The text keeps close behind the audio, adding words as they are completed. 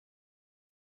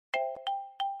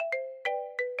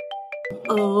Okay.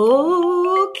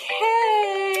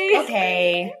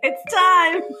 It's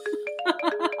time.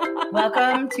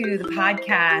 Welcome to the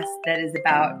podcast that is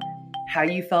about how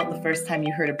you felt the first time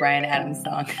you heard a Bryan Adams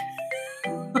song.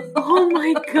 Oh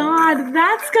my God,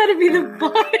 that's got to be the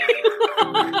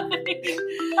byline.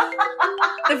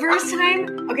 The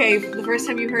first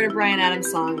time you heard a Bryan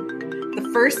Adams song, the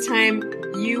first time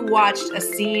you watched a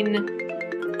scene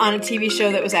on a TV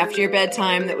show that was after your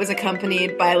bedtime that was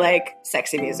accompanied by, like,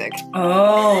 sexy music.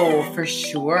 Oh, for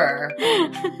sure.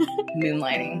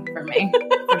 Moonlighting for me,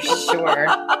 for sure.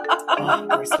 Oh,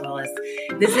 Bruce Willis.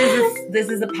 This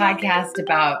is a podcast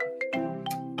about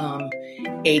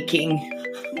aching,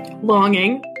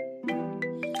 longing.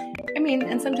 I mean,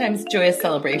 and sometimes joyous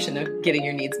celebration of getting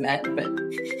your needs met, but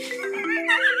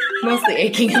mostly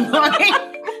aching and longing.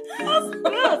 Listen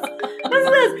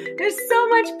to this. There's so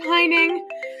much pining.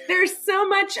 There's so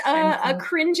much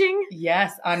cringing.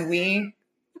 Yes, ennui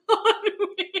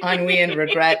and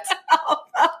regret. Oh,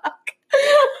 fuck.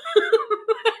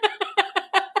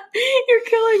 You're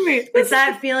killing me. It's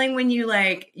that feeling when you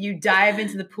dive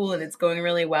into the pool and it's going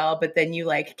really well, but then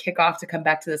you kick off to come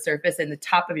back to the surface and the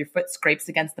top of your foot scrapes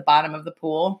against the bottom of the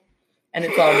pool and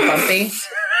it's all bumpy.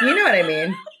 You know what I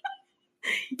mean?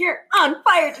 You're on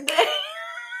fire today.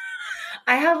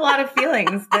 I have a lot of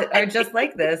feelings that are just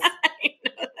like this. I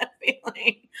know that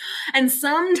feeling. And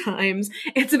sometimes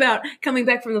it's about coming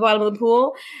back from the bottom of the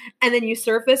pool and then you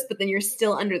surface, but then you're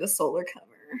still under the solar cover.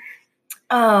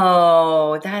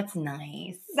 Oh, that's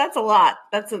nice. That's a lot.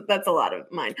 That's a lot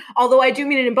of mine. Although I do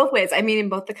mean it in both ways. I mean in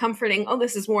both the comforting, oh,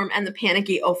 this is warm, and the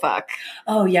panicky, oh, fuck.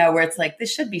 Oh, yeah, where it's like,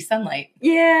 this should be sunlight.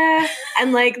 Yeah.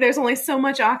 And there's only so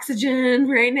much oxygen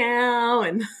right now.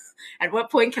 And at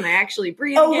what point can I actually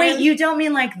breathe again? Wait, you don't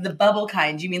mean the bubble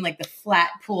kind. You mean the flat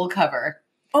pool cover.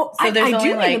 Oh, so I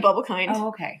do mean the bubble kind. Oh,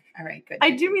 okay. All right, good.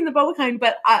 I do mean the bubble kind,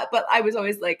 but I was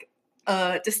always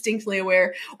distinctly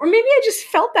aware, or maybe I just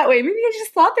felt that way. Maybe I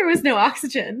just thought there was no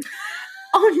oxygen.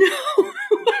 Oh no!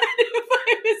 What if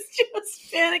I was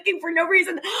just panicking for no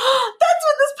reason? That's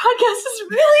what this podcast is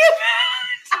really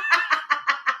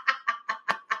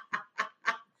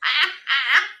about.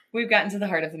 We've gotten to the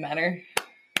heart of the matter.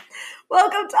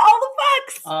 Welcome to All the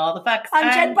Facts. All the Facts.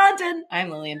 I'm Jen Ponton. I'm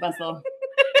Lillian Bustle.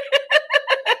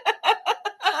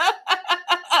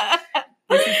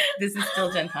 This is still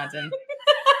Jen Ponton.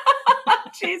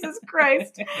 Jesus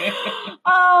Christ.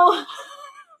 Oh.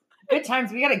 Good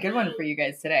times. We got a good one for you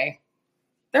guys today.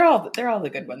 They're all the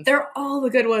good ones. They're all the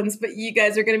good ones, but you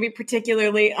guys are going to be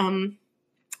particularly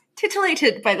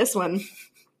titillated by this one.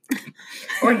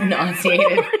 Or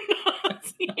nauseated.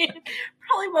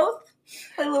 Probably both.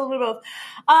 A little bit of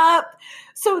both.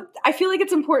 So I feel like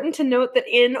it's important to note that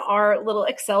in our little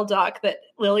Excel doc that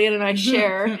Lillian and I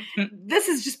share, this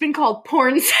has just been called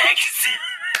porn sex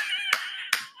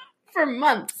for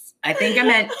months. I think I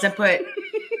meant to put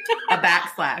a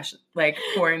backslash,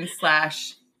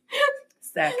 porn/sex.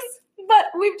 But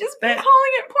we've just been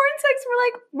calling it porn sex. We're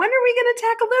like, when are we going to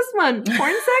tackle this one?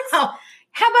 Porn sex? Oh.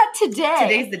 How about today?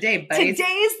 Today's the day, buddies.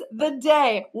 Today's the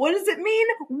day. What does it mean?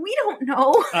 We don't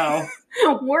know. Oh.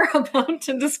 We're about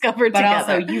to discover together.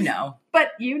 But also, you know.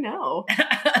 But you know.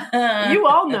 You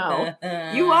all know.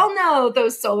 You all know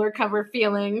those solar cover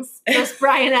feelings. Those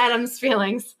Bryan Adams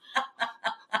feelings.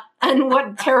 And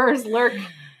what terrors lurk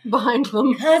behind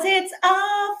them. 'Cause it's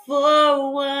all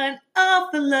for one, all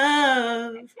for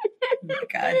love. Oh my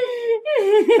God.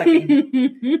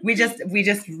 We just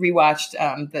rewatched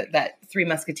that Three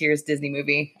Musketeers Disney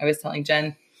movie I was telling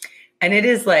Jen. And it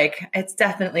is it's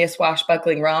definitely a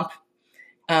swashbuckling romp.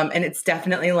 And it's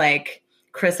definitely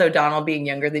Chris O'Donnell being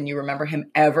younger than you remember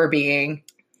him ever being.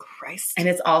 Christ. And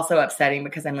it's also upsetting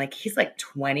because I'm he's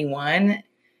 21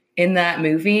 in that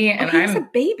movie. And I'm a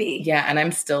baby. Yeah, and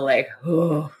I'm still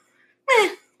oh.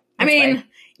 I mean, fine.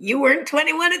 You weren't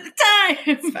 21 at the time.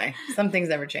 It's fine. Some things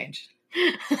never change.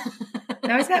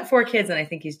 Now he's got 4 kids and I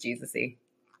think he's Jesus-y.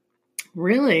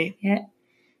 Really? Yeah.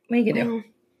 What are you gonna do?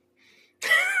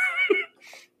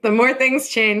 The more things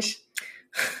change,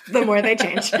 the more they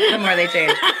change. The more they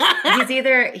change.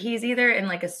 He's either in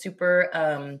a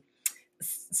super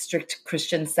strict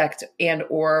Christian sect and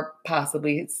or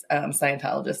possibly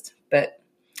Scientologist, but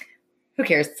who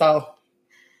cares? It's all.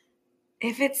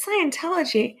 If it's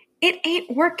Scientology, it ain't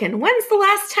working. When's the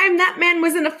last time that man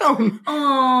was in a film?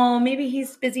 Oh, maybe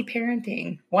he's busy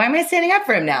parenting. Why am I standing up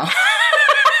for him now?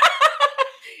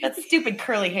 That stupid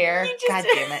curly hair. God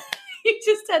damn it. You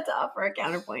just had to offer a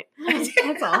counterpoint.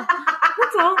 That's all.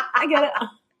 That's all. I get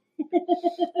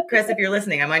it. Chris, if you're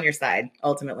listening, I'm on your side,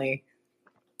 ultimately.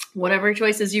 Whatever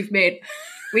choices you've made,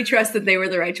 we trust that they were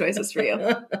the right choices for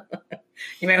you.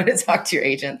 You might want to talk to your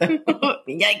agent, though.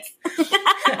 Yikes.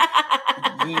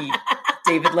 Yee.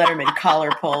 David Letterman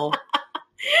collar pull.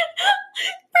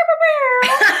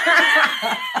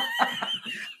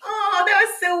 Oh, that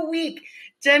was so weak.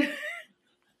 Jen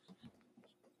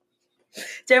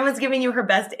was giving you her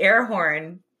best air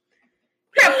horn.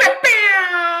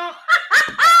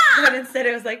 But instead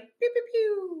it was like, pew, pew,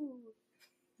 pew.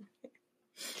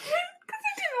 Because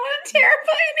I didn't want to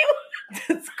terrify anyone.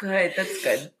 That's good. That's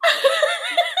good.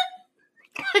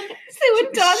 So when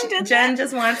Dawn did Jen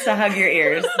just wants to hug your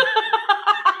ears.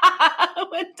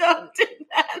 when Dawn did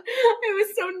that, I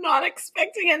was so not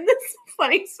expecting it. This is the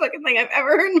funniest fucking thing I've ever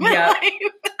heard in my life.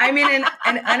 I mean,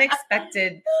 an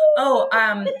unexpected.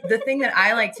 The thing that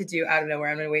I like to do out of nowhere.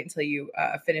 I'm going to wait until you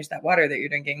finish that water that you're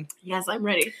drinking. Yes, I'm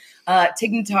ready.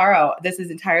 Tig Notaro. This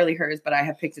is entirely hers, but I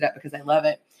have picked it up because I love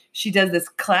it. She does this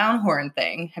clown horn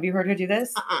thing. Have you heard her do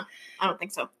this? I don't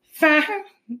think so. No, I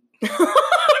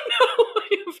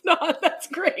have not. That's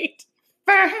great.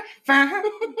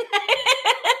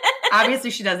 Obviously,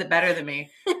 she does it better than me,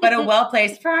 but a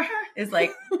well-placed is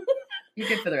like, you're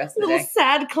good for the rest of the Little day.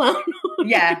 sad clown.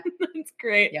 Yeah. That's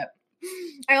great. Yep.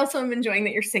 I also am enjoying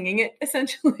that you're singing it,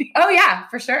 essentially. Oh, yeah,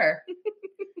 for sure.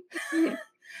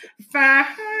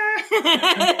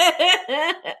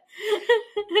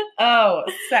 Oh,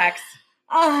 sex.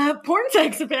 Porn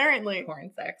sex, apparently.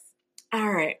 Porn sex. All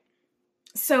right.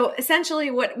 So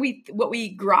essentially what we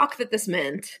grok that this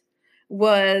meant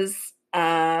was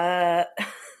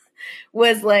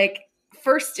like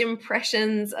first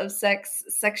impressions of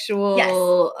sexual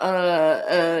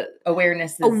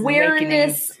awareness,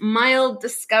 mild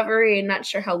discovery. Not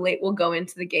sure how late we'll go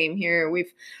into the game here.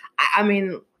 I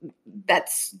mean,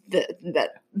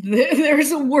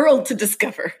 there's a world to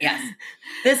discover. Yes.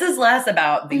 This is less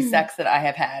about the sex that I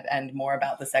have had and more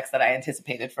about the sex that I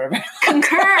anticipated for a very long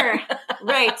Concur. time.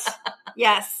 Right.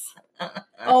 Yes.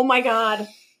 Oh my God.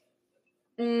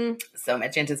 So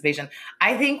much anticipation.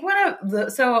 I think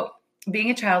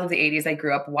being a child of the 80s, I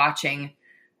grew up watching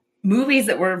movies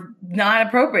that were not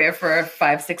appropriate for a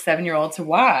 5, 6, 7-year-old to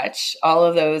watch. All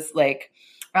of those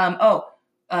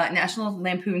National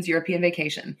Lampoon's European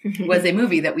Vacation was a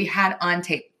movie that we had on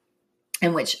tape,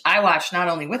 in which I watched not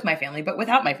only with my family, but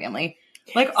without my family,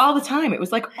 like all the time. It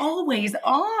was like always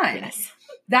on. Yes.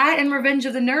 That and Revenge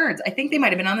of the Nerds. I think they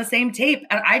might have been on the same tape.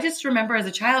 And I just remember as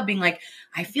a child being like,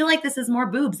 I feel like this is more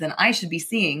boobs than I should be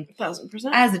seeing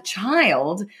 1,000%. as a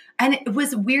child. And it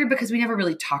was weird because we never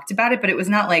really talked about it, but it was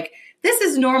not like, this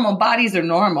is normal. Bodies are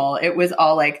normal. It was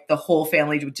all like the whole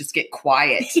family would just get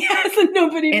quiet. Yes, and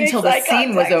nobody until the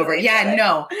scene was over. Like Yeah,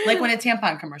 no. Like when a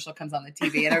tampon commercial comes on the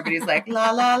TV and everybody's like,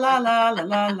 la, la, la, la, la,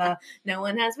 la, la. No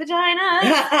one has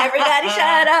vaginas. Everybody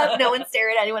shut up. No one stare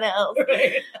at anyone else.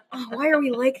 Right. Oh, why are we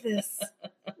like this?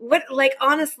 What, like,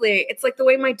 honestly, it's like the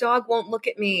way my dog won't look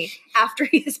at me after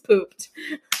he has pooped.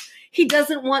 He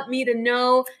doesn't want me to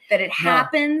know that it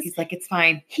happens. He's like, it's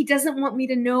fine. He doesn't want me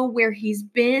to know where he's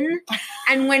been.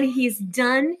 And when he's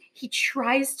done, he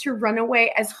tries to run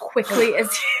away as quickly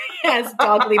as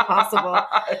dogly possible.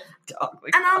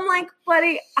 And I'm like,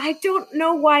 buddy, I don't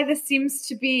know why this seems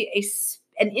to be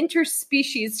an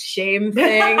interspecies shame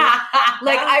thing.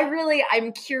 Like,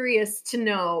 I'm curious to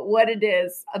know what it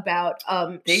is about.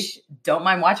 They don't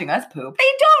mind watching us poop.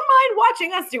 They don't mind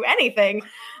watching us do anything,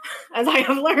 as I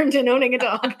have learned in owning a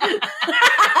dog.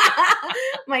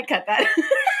 Might cut that.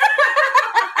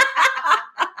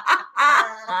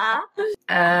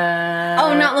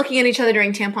 Not looking at each other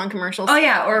during tampon commercials. Oh,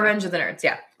 yeah, or Revenge of the Nerds,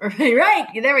 yeah. Right,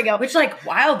 there we go. Which, like,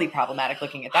 wildly problematic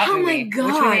looking at that movie. Oh, my God.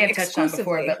 Which we may have touched on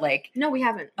before, but, like... No, we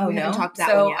haven't. Oh, we haven't talked that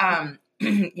so, one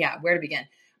yet. Yeah, where to begin?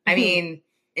 I mean,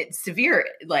 it's severe,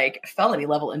 like, felony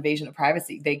level invasion of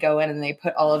privacy. They go in and they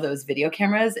put all of those video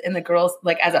cameras in the girls,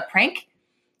 like, as a prank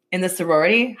in the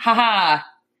sorority. Haha,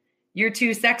 you're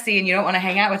too sexy and you don't want to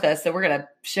hang out with us, so we're going to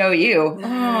show you.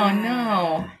 Oh,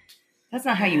 no. That's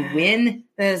not how you win.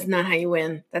 That is not how you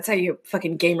win. That's how you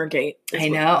fucking Gamergate. I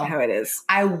know. How it is.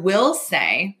 I will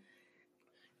say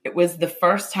it was the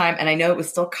first time, and I know it was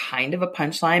still kind of a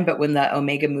punchline, but when the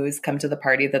Omega Moos come to the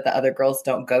party that the other girls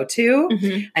don't go to,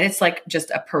 and it's like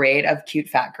just a parade of cute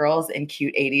fat girls in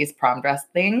cute 80s prom dress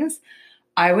things,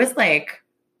 I was like,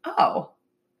 oh,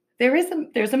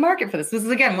 there's a market for this. This is,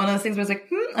 again, one of those things where I was like,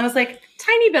 I was like,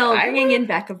 Tiny Bell bringing in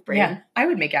back of brain. Yeah, I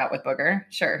would make out with Booger.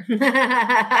 Sure.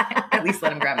 At least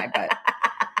let him grab my butt.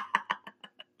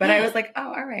 But I was like,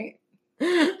 oh, all right.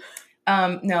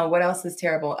 No, what else is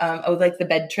terrible? Like the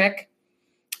bed trick.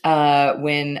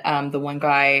 When the one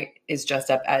guy is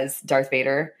dressed up as Darth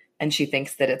Vader and she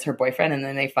thinks that it's her boyfriend, and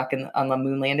then they fuck on the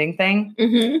moon landing thing.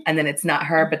 And then it's not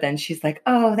her, but then she's like,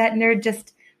 oh, that nerd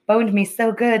just boned me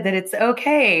so good that it's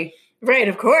okay. Right,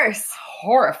 of course.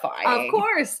 Horrifying. Of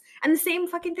course. And the same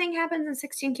fucking thing happens in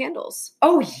 16 Candles.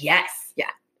 Oh, yes.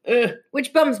 Yeah. Ugh.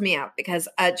 Which bums me out because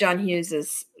John Hughes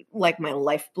is like my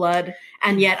lifeblood.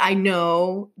 And yet I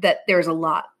know that there's a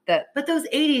lot that... But those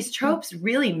 80s tropes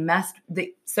really messed...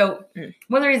 So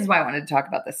one of the reasons why I wanted to talk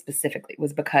about this specifically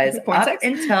was because Porn sex?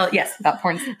 Yes, about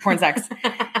porn sex.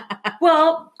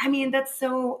 Well, I mean, it's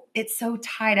so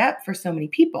tied up for so many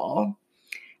people.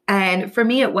 And for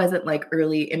me, it wasn't like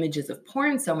early images of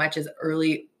porn so much as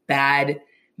early bad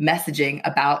messaging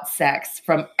about sex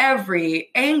from every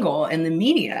angle in the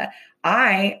media.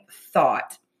 I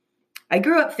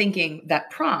grew up thinking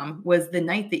that prom was the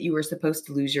night that you were supposed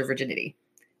to lose your virginity.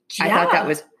 Yeah. I thought that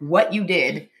was what you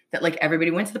did, that like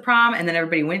everybody went to the prom and then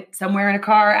everybody went somewhere in a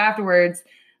car afterwards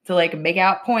to like make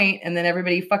out point, and then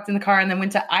everybody fucked in the car and then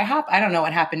went to IHOP. I don't know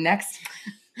what happened next.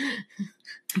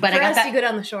 But for I got us, that. You go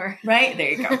down the shore. Right?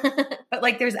 There you go. But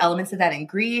like there's elements of that in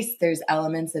Grease. There's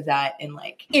elements of that in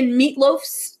like... in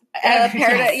Meatloaf's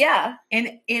Paradise. Yes.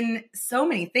 Yeah. In so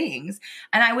many things.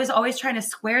 And I was always trying to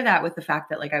square that with the fact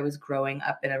that like I was growing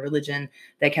up in a religion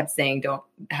that kept saying, don't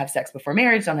have sex before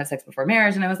marriage, don't have sex before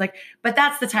marriage. And I was like, but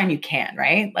that's the time you can,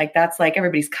 right? Like that's like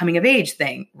everybody's coming of age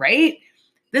thing, right?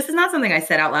 This is not something I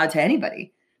said out loud to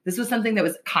anybody. This was something that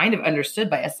was kind of understood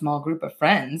by a small group of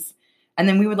friends. And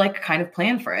then we would like kind of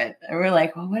plan for it. And we're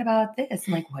like, well, what about this?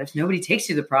 I'm like, what if nobody takes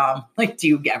you to the prom? Like, do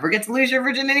you ever get to lose your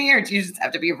virginity, or do you just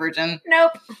have to be a virgin?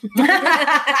 Nope.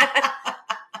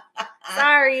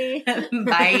 Sorry.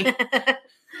 Bye.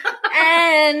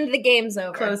 And the game's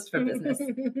over. Closed for business.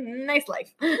 Nice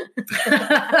life.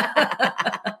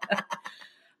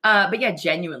 But yeah,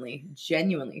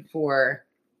 genuinely for,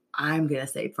 I'm going to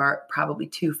say probably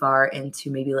too far into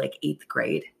maybe like 8th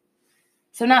grade.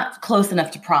 So not close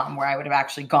enough to prom where I would have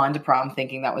actually gone to prom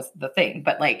thinking that was the thing.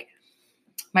 But like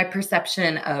my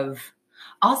perception of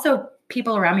also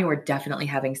people around me were definitely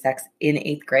having sex in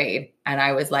 8th grade. And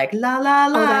I was like, la, la,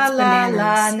 la, that's la, bananas.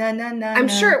 la, na, na, na. I'm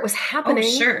sure it was happening.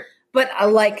 Oh, sure. But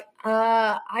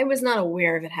I was not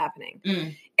aware of it happening.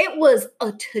 Mm. It was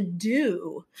a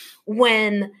to-do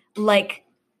when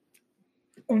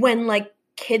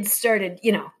kids started,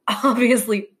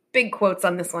 obviously big quotes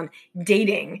on this one,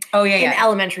 dating. Oh, yeah, in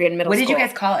elementary and middle school. What did you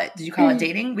guys call it? Did you call it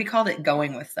dating? We called it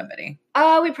going with somebody.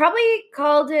 We probably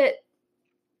called it,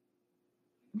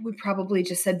 we probably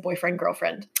just said boyfriend,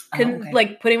 girlfriend.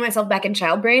 Like putting myself back in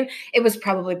child brain, it was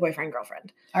probably boyfriend,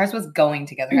 girlfriend. Ours was going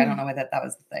together. I don't know why that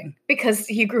was the thing. Because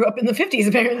he grew up in the 50s,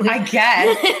 apparently. I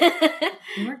guess.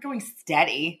 We weren't going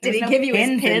steady. Did he give you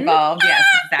his pin? Involved. Yes,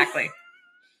 exactly.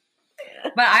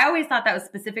 But I always thought that was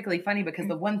specifically funny because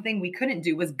the one thing we couldn't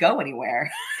do was go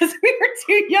anywhere because we were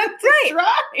too young to try. What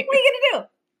are you going to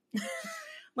do?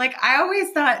 Like, I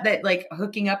always thought that like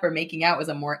hooking up or making out was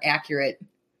a more accurate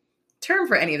term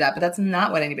for any of that, but that's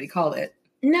not what anybody called it.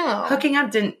 No. Hooking up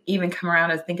didn't even come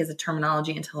around, I think, as a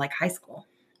terminology until like high school.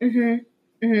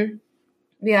 Mm-hmm. Mm-hmm.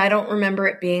 Yeah, I don't remember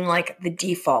it being like the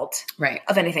default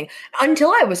of anything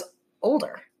until I was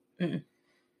older. Mm.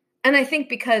 And I think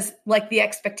because like the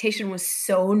expectation was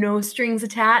so no strings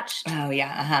attached. Oh,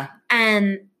 yeah. Uh-huh.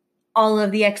 And all of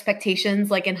the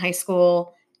expectations like in high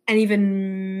school and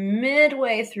even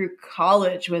midway through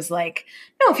college was like,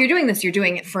 no, if you're doing this, you're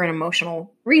doing it for an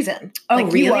emotional reason. Oh,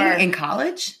 like, really? In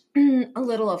college? A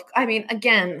little of, I mean,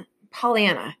 again,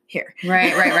 Pollyanna here.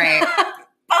 Right.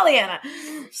 Pollyanna.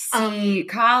 See,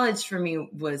 college for me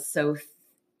was so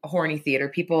horny theater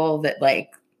people that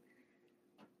like,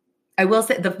 I will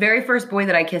say the very first boy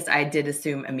that I kissed, I did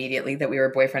assume immediately that we were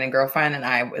boyfriend and girlfriend, and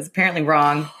I was apparently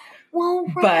wrong. Well,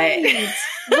 right.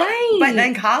 Right. But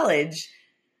then college,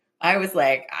 I was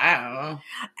like, I don't know.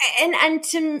 And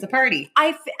it's a party.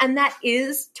 And that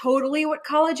is totally what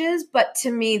college is, but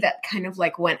to me that kind of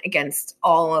like went against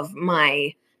all of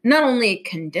my not only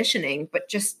conditioning, but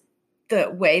just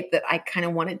the way that I kind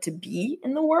of wanted to be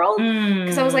in the world.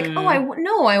 Because I was like, I want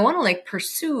to like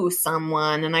pursue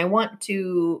someone and I want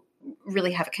to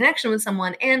really have a connection with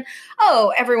someone. And,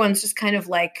 everyone's just kind of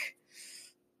like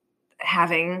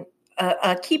having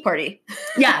a key party.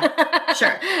 Yeah,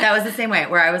 sure. That was the same way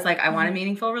where I was like, I want a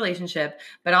meaningful relationship,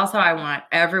 but also I want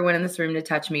everyone in this room to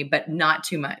touch me, but not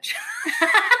too much.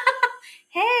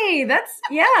 Hey, there's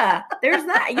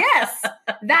that. Yes,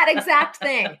 that exact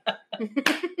thing.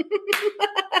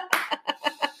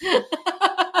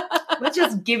 Let's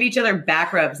just give each other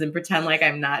back rubs and pretend like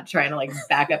I'm not trying to like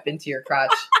back up into your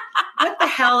crotch. What the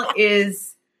hell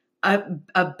is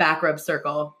a back rub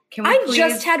circle? Can we please?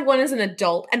 Just had one as an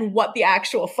adult, and what the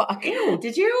actual fuck? Ew,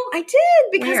 did you? I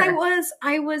did because Where?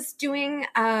 I was doing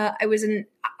I was in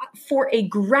for a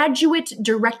graduate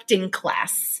directing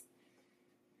class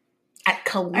at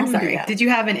Columbia. I'm sorry. Did you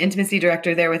have an intimacy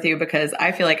director there with you? Because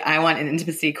I feel like I want an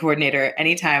intimacy coordinator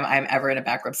anytime I'm ever in a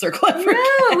back rub circle. No,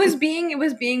 it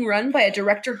was being run by a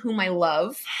director whom I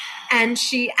love, and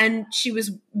she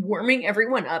was warming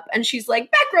everyone up, and she's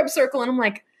like, back rub circle, and I'm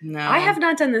like, No. I have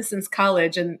not done this since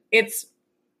college, and it's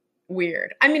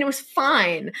weird. I mean, it was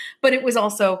fine, but it was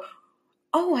also,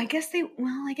 I guess they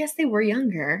were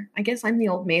younger. I guess I'm the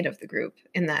old maid of the group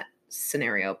in that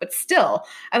scenario, but still,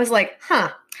 I was like, huh.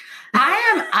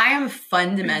 I am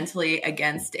fundamentally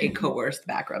against a coerced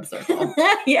back rub circle.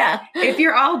 Yeah. If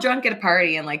you're all drunk at a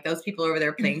party and like those people over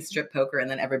there playing strip poker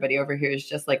and then everybody over here is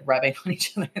just like rubbing on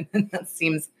each other, and then that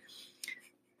seems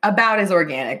about as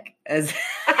organic as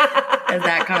as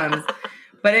that comes.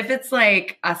 But if it's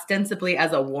like ostensibly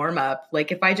as a warm up,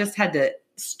 like if I just had to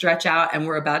stretch out and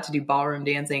we're about to do ballroom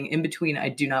dancing in between, I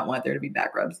do not want there to be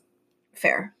back rubs.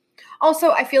 Fair.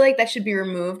 Also, I feel like that should be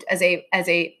removed as a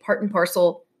part and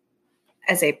parcel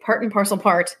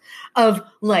part of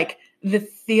like the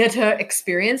theater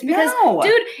experience. Because,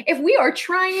 dude, if we are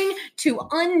trying to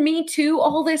un-Me Too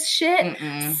all this shit,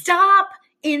 stop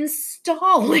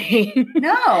installing.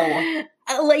 No.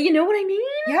 Like, you know what I mean?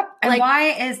 Yep. And like, why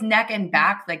is neck and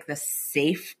back like the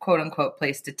safe, quote unquote,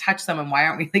 place to touch someone? Why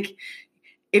aren't we like,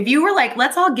 if you were like,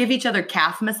 let's all give each other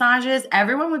calf massages,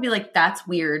 everyone would be like, that's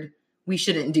weird. We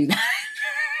shouldn't do that.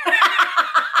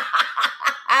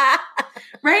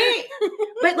 Right?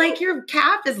 But like your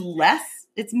calf is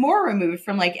it's more removed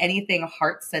from like anything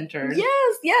heart centered.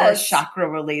 Yes. Or chakra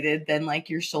related than like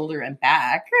your shoulder and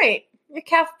back. Right. Your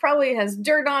calf probably has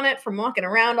dirt on it from walking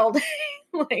around all day.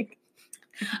 Like,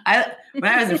 when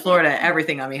I was in Florida,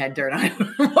 everything on me had dirt on it.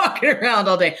 Walking around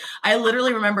all day. I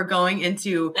literally remember going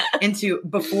into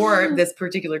before this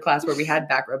particular class where we had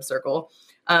back rub circle.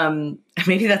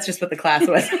 Maybe that's just what the class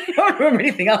was. I don't remember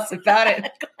anything else about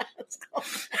it.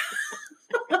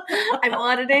 I'm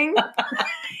auditing. But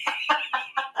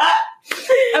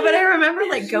I remember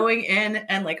like going in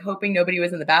and like hoping nobody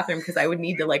was in the bathroom because I would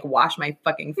need to like wash my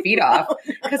fucking feet off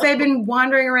because I'd been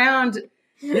wandering around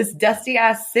this dusty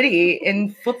ass city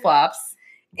in flip flops.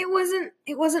 It wasn't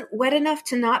wet enough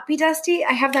to not be dusty.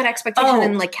 I have that expectation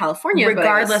in like California.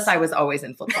 Regardless, I was always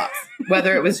in flip flops,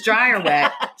 whether it was dry or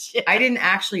wet. I didn't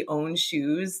actually own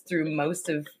shoes through most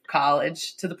of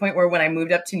college to the point where when I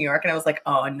moved up to New York and I was like,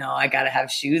 oh no, I got to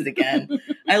have shoes again.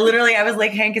 I was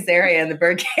like Hank Azaria in the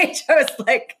Birdcage. I was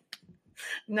like,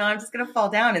 no, I'm just going to fall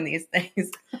down in these things.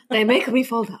 They make me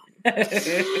fall down.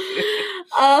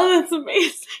 Oh, that's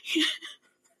amazing.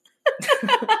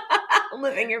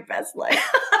 Living your best life.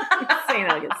 St.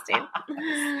 Augustine.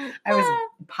 I was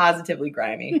positively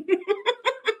grimy.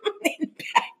 In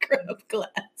back row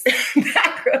class.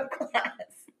 Back row class.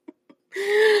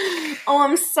 Oh,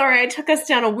 I'm sorry. I took us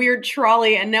down a weird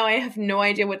trolley and now I have no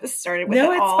idea what this started with.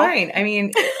 No, it's fine. I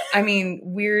mean,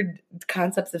 weird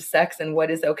concepts of sex and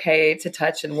what is okay to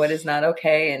touch and what is not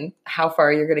okay and how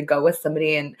far you're going to go with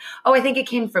somebody. And I think it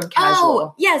came from casual.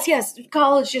 Oh, yes.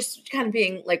 College just kind of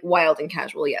being like wild and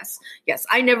casual. Yes.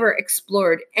 I never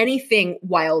explored anything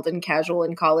wild and casual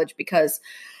in college because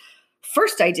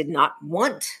first I did not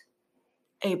want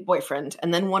a boyfriend,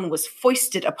 and then one was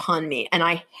foisted upon me, and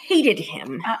I hated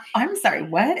him. I'm sorry,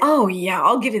 what? Oh, yeah,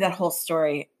 I'll give you that whole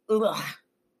story. Ugh.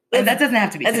 And that doesn't have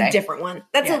to be That's today. a different one.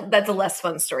 That's a less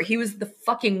fun story. He was the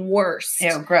fucking worst.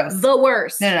 Ew, gross. The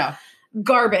worst. No.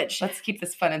 Garbage. Let's keep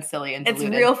this fun and silly and it's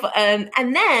diluted. real fun.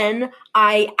 And then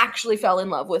I actually fell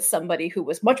in love with somebody who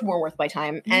was much more worth my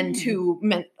time and who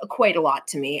meant quite a lot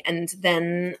to me. And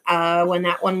then when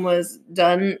that one was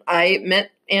done, I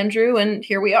met Andrew and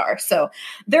here we are. So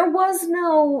there was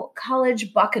no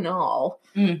college bacchanal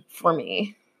for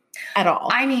me at all.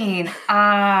 I mean,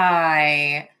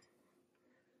 I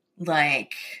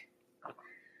like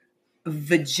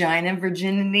vagina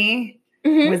virginity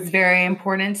was very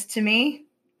important to me.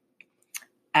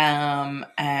 And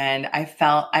I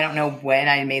don't know when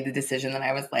I made the decision that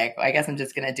I was like, well, I guess I'm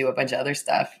just going to do a bunch of other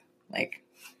stuff. Like,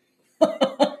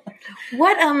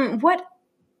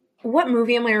 what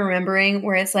movie am I remembering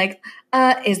where it's like,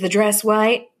 is the dress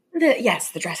white? Yes,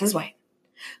 the dress is white,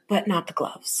 but not the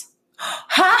gloves.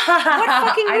 What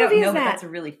fucking movie I don't know, is that? But that's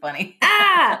really funny.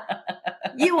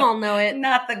 You all know it.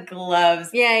 Not the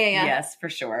gloves. Yeah. Yes, for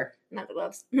sure. Not the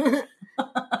gloves.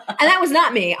 And that was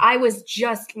not me. I was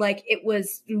just like, it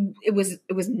was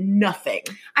nothing.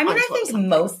 I mean, I think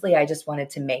mostly I just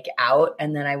wanted to make out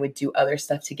and then I would do other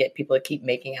stuff to get people to keep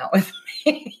making out with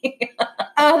me.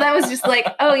 Oh, that was just like,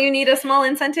 oh, you need a small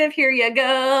incentive? Here you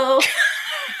go.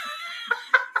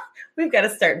 We've got to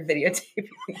start videotaping.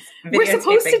 We're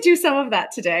supposed to do some of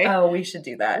that today. Oh, we should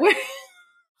do that.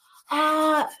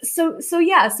 So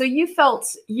you felt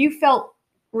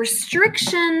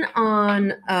restriction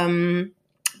on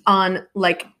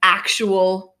like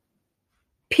actual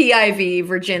PIV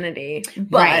virginity,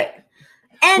 but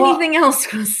anything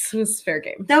else was fair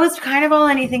game. That was kind of all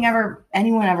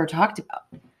anyone ever talked about.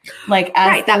 Like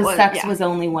sex was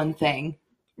only one thing.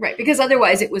 Right, because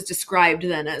otherwise it was described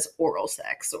then as oral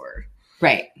sex or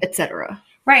etc.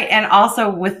 Right, and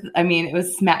also it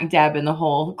was smack dab in the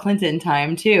whole Clinton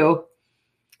time too,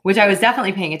 which I was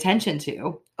definitely paying attention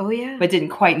to. Oh yeah. But didn't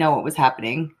quite know what was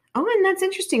happening. Oh, and that's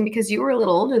interesting because you were a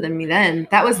little older than me then.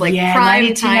 That was like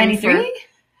prime time for...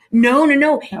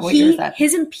 No.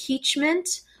 His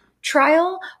impeachment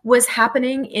trial was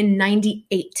happening in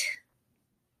 98.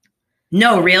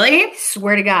 No, really?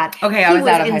 Swear to God. Okay, I was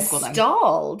out of high school then.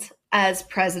 Installed as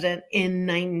president in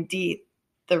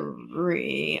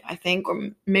 93, I think, or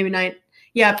maybe 9.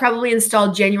 Yeah, probably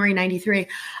installed January 93.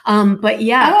 But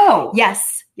yeah. Oh.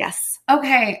 Yes.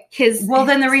 Okay.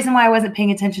 Then the reason why I wasn't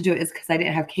paying attention to it is because I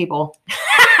didn't have cable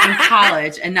in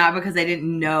college and not because I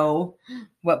didn't know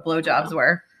what blowjobs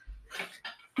were.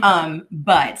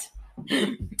 But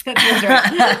that sounds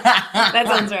right. That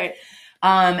sounds right.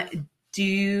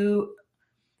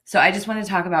 So I just want to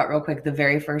talk about real quick the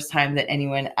very first time that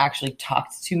anyone actually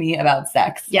talked to me about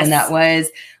sex. Yes. And that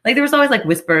was like, there was always like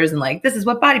whispers and like, this is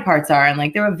what body parts are. And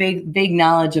like, there were vague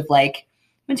knowledge of like,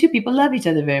 when two people love each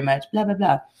other very much, blah, blah,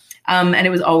 blah. And it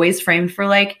was always framed for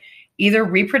like either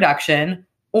reproduction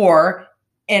or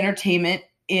entertainment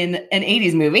in an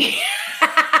 80s movie.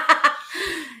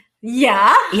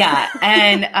 Yeah. Yeah.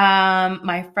 And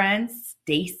my friend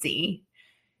Stacy,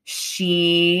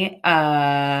 she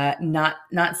not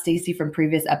Stacy from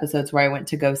previous episodes where I went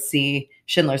to go see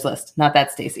Schindler's List. Not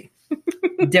that Stacy.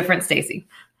 Different Stacy.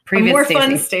 Previous more Stacey.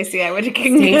 Fun Stacy, I would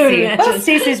Stacy. Both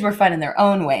Stacys were fun in their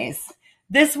own ways.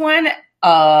 This one,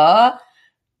 I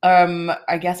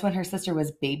guess when her sister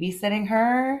was babysitting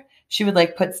her, she would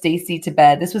like put Stacy to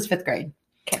bed. This was 5th grade.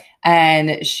 Okay.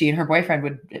 And she and her boyfriend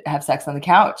would have sex on the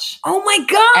couch. Oh my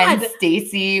God. And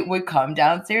Stacy would come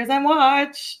downstairs and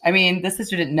watch. I mean, the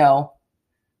sister didn't know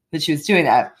that she was doing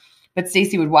that, but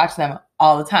Stacy would watch them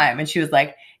all the time. And she was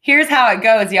like, here's how it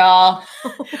goes, y'all.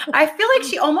 I feel like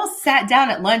she almost sat down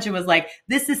at lunch and was like,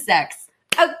 this is sex.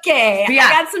 Okay. Yeah.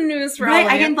 I got some news for all of you.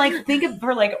 I can like think of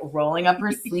her like rolling up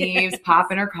her sleeves,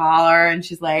 popping her collar, and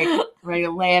she's like ready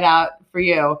to lay it out for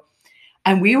you.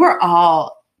 And we were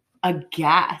all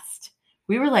aghast.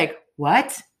 We were like,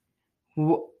 what?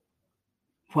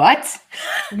 What?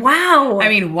 Wow. I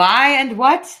mean, why and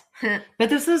what? But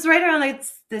this was right around like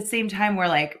the same time where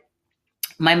like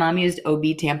my mom used OB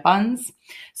tampons.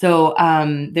 So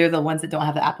they're the ones that don't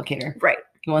have the applicator. Right.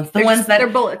 They're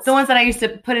bullets. The ones that I used to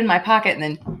put in my pocket and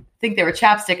then think they were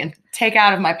chapstick and take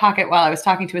out of my pocket while I was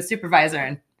talking to a supervisor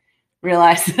and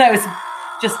realized that I was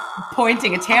just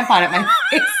pointing a tampon at my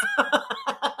face.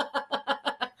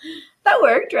 That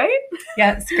worked, right?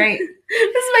 Yeah, it's great.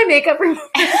 This is my makeup room.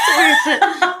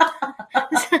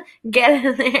 Get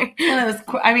in there.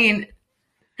 I mean,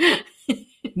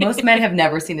 most men have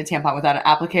never seen a tampon without an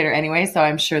applicator anyway, so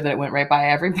I'm sure that it went right by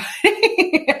everybody.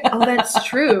 Oh, that's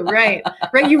true. Right.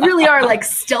 Right. You really are like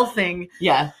stealthing.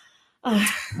 Yeah.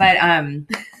 But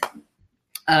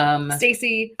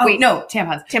Stacy. Oh, wait, no,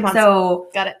 tampons. So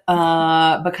got it.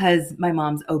 Because my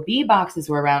mom's OB boxes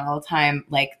were around all the time,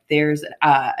 like there's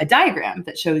a diagram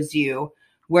that shows you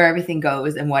where everything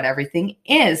goes and what everything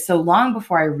is. So long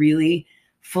before I really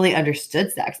fully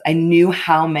understood sex, I knew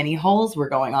how many holes were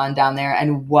going on down there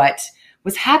and what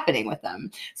was happening with them.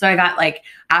 So I got like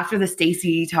after the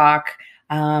Stacy talk,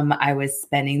 I was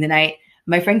spending the night at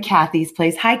my friend Kathy's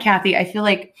place. Hi, Kathy. I feel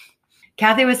like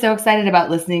Kathy was so excited about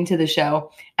listening to the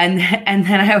show. And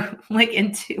then I like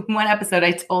into one episode,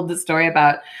 I told the story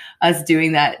about us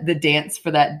doing the dance for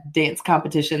that dance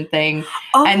competition thing.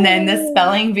 Oh. And then the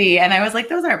spelling bee. And I was like,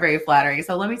 those aren't very flattering.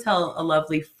 So let me tell a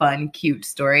lovely, fun, cute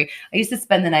story. I used to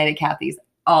spend the night at Kathy's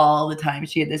all the time.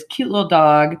 She had this cute little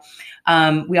dog.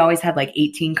 We always had like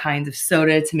 18 kinds of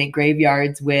soda to make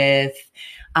graveyards with.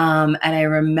 And I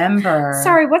remember.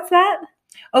 Sorry, what's that?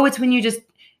 Oh, it's when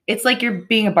it's like you're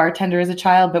being a bartender as a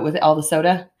child, but with all the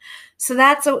soda. So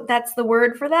that's the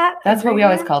word for that? That's what we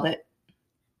always called it.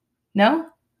 No?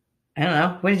 I don't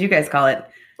know. What did you guys call it?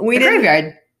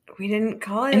 Graveyard. We didn't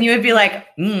call it. And you would be like,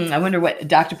 I wonder what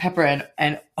Dr. Pepper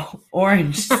and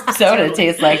orange soda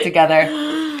tastes like together.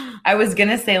 I was going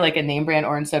to say like a name brand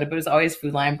orange soda, but it was always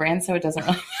Food Lion brand, so it doesn't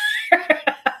really matter.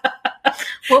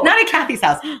 Well, not at Kathy's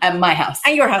house, at my house.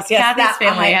 At your house, yes. Kathy's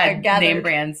family had name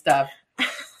brand stuff.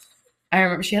 I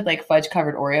remember she had like fudge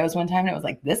covered Oreos one time, and it was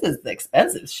like, this is the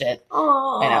expensive shit.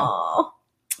 Oh, I know.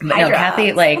 But no,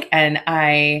 Kathy, like, and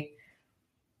I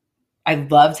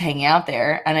loved hanging out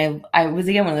there. And I was,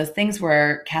 again, one of those things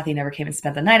where Kathy never came and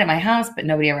spent the night at my house, but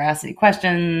nobody ever asked any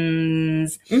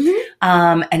questions.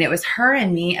 Mm-hmm. And it was her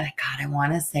and me, and I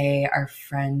want to say our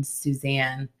friend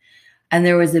Suzanne. And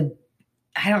there was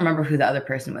I don't remember who the other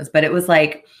person was, but it was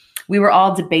like, we were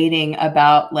all debating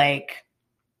about, like,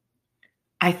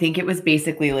 I think it was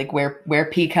basically like where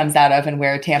pee comes out of and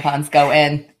where tampons go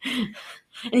in.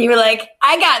 And you were like,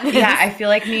 I got this. Yeah, I feel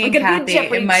like me and Kathy,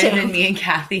 it might have been me and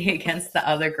Kathy against the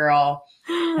other girl.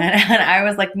 And I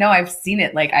was like, no, I've seen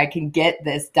it. Like, I can get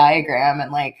this diagram.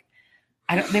 And like,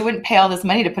 they wouldn't pay all this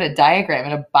money to put a diagram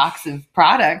in a box of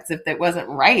products if it wasn't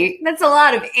right. That's a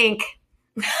lot of ink.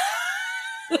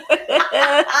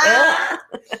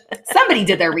 Somebody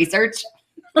did their research.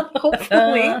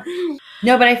 Hopefully.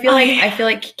 No, but I feel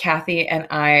like Kathy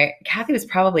was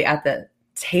probably at the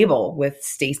table with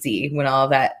Stacy when all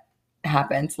that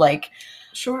happened. Like,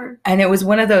 sure. And it was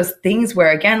one of those things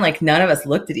where, again, like, none of us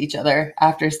looked at each other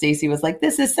after Stacy was like,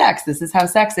 this is sex. This is how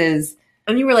sex is.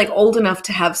 And you were like old enough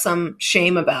to have some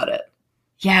shame about it.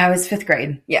 Yeah, I was 5th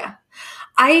grade. Yeah.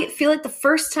 I feel like the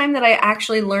first time that I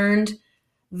actually learned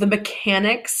the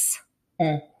mechanics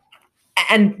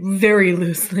and very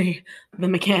loosely the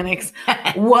mechanics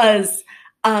was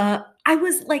I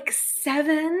was like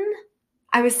 7.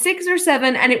 I was 6 or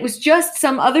 7, and it was just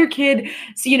some other kid,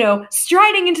 you know,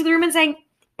 striding into the room and saying,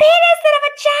 penis in a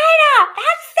vagina,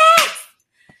 that's sex.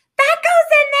 That goes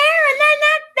in there, and then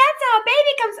that's how a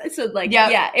baby comes. So like,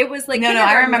 yeah, it was like, no,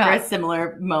 I remember a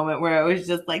similar moment where it was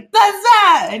just like, that's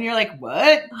that, and you're like,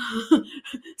 what?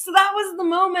 So that was the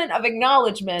moment of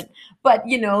acknowledgement, but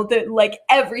you know, like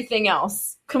everything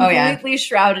else completely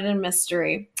shrouded in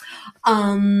mystery.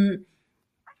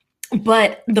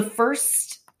 But the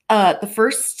first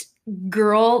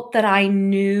girl that I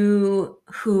knew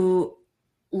who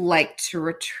liked to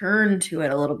return to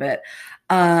it a little bit,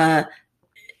 the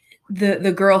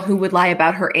girl who would lie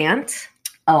about her aunt.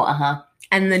 Oh, uh-huh.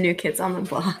 And the New Kids on the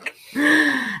Block.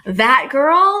 That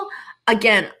girl,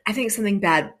 again, I think something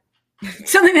that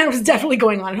was definitely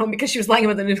going on at home because she was lying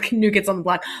about the New Kids on the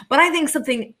Block. But I think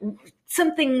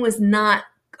something was not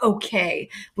okay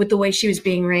with the way she was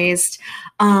being raised,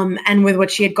 and with what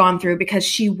she had gone through, because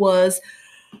she was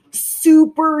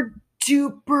super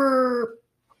duper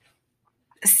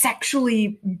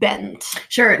sexually bent.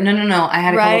 Sure. No. I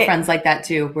had a couple friends like that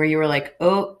too, where you were like,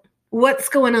 oh, what's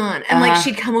going on? And like,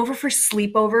 she'd come over for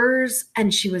sleepovers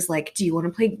and she was like, do you want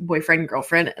to play boyfriend and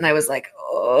girlfriend? And I was like,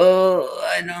 oh,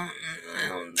 I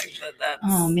don't think that's.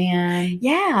 Oh man.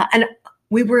 Yeah. And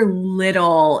we were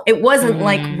little. It wasn't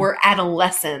like we're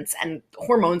adolescents and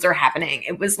hormones are happening.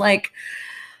 It was like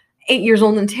 8 years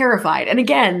old and terrified. And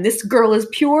again, this girl is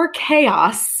pure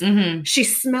chaos. Mm-hmm. She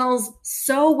smells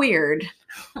so weird.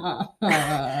 And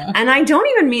I don't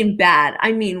even mean bad.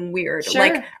 I mean weird. Sure.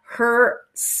 Like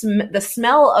the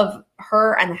smell of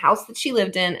her and the house that she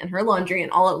lived in and her laundry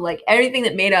and all of like everything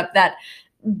that made up that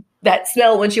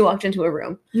smell when she walked into a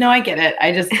room. No, I get it.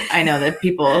 I know that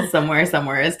people somewhere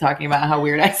is talking about how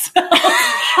weird I smell.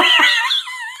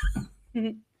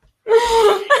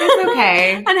 It's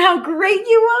okay. And how great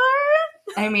you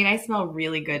are. I mean, I smell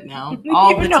really good now.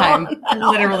 All the time.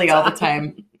 Literally all the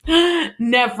time.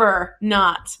 Never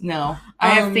not. No. I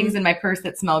have things in my purse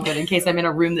that smell good in case I'm in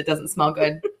a room that doesn't smell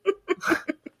good.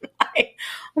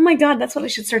 Oh my God, that's what I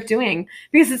should start doing.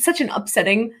 Because it's such an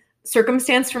upsetting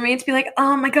circumstance for me to be like,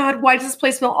 oh my God, why does this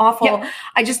place smell awful? Yeah.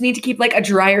 I just need to keep like a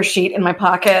dryer sheet in my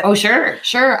pocket. Oh, sure.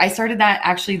 I started that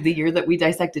actually the year that we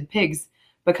dissected pigs,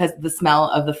 because the smell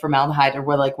of the formaldehyde or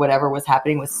whatever was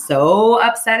happening was so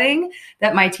upsetting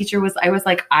that my teacher I was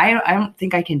like, I don't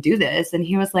think I can do this. And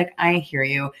he was like, I hear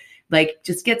you. Like,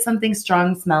 just get something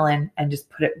strong smelling and just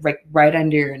put it right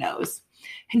under your nose.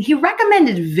 And he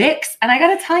recommended Vicks. And I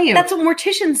got to tell you, that's what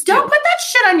morticians do. Don't put that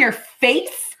shit on your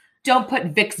face. Don't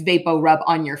put Vicks Vapo Rub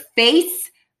on your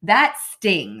face. That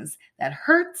stings. That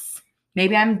hurts.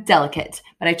 Maybe I'm delicate,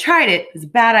 but I tried it. It was a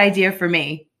bad idea for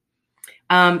me.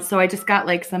 So I just got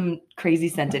like some crazy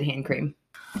scented hand cream.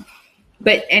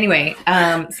 But anyway,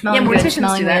 smelling good,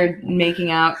 smelling weird, making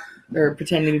out, or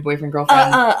pretending to be boyfriend,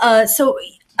 girlfriend. So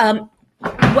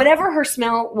whatever her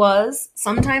smell was,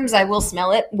 sometimes I will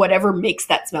smell it. Whatever makes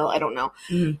that smell, I don't know.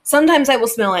 Mm-hmm. Sometimes I will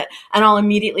smell it and I'll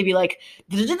immediately be like,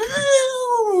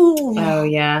 oh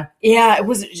yeah. Yeah, it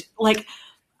was like,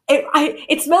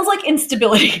 it smells like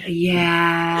instability.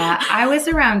 Yeah. I was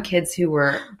around kids who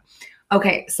were,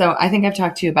 okay, so I think I've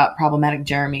talked to you about problematic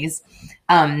Jeremies.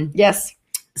 Yes.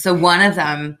 So one of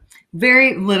them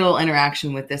very little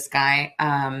interaction with this guy.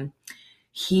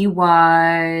 He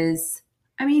was,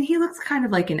 I mean, he looks kind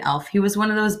of like an elf. He was one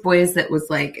of those boys that was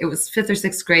like, it was 5th or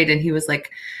 6th grade, and he was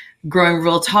like growing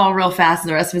real tall, real fast, and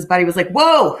the rest of his body was like,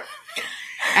 whoa.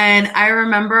 And I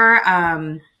remember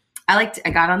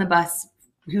I got on the bus.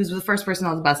 He was the first person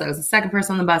on the bus. I was the second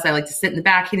person on the bus. I liked to sit in the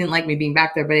back. He didn't like me being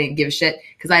back there, but I didn't give a shit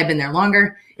because I had been there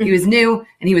longer. He was new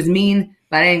and he was mean,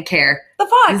 but I didn't care. The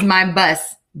fuck? This is my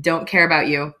bus. Don't care about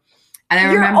you. And I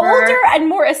You're remember older and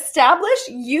more established.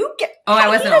 You get. Oh, I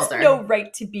wasn't older. No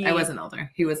right to be. I wasn't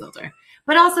older. He was older.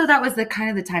 But also that was the kind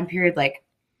of the time period like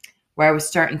where I was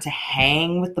starting to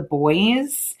hang with the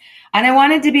boys. And I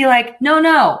wanted to be like,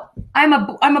 no, I'm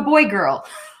a boy girl.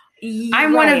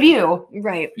 I'm one of you.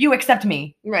 Right. You accept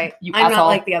me. Right. You I'm asshole. not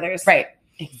like the others. Right.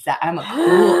 Exactly. I'm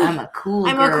a cool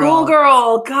I'm girl. a cool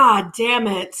girl. God damn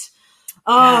it.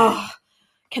 Oh,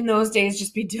 can those days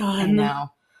just be done? I know.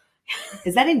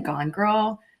 Is that in Gone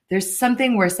Girl? There's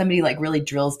something where somebody like really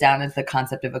drills down into the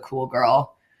concept of a cool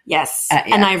girl. Yes. Yeah.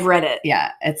 And I've read it.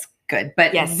 Yeah, it's good.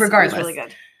 But yes, regardless. It's really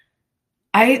good.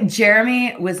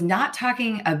 Jeremy was not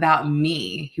talking about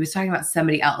me. He was talking about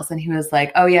somebody else. And he was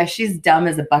like, oh yeah, she's dumb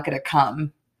as a bucket of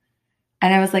cum.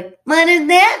 And I was like, what does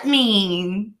that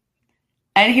mean?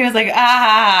 And he was like,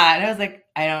 ah. And I was like,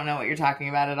 I don't know what you're talking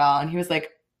about at all. And he was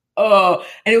like, oh.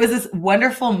 And it was this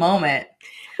wonderful moment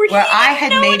where I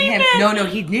had made him, no,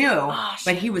 he knew,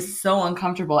 but he was so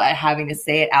uncomfortable at having to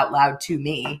say it out loud to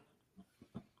me.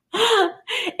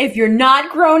 If you're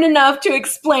not grown enough to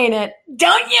explain it,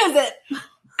 don't use it.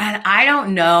 And I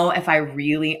don't know if I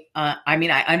really, I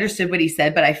mean, I understood what he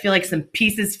said, but I feel like some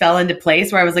pieces fell into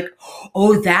place where I was like,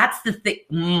 oh, that's the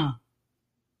thing.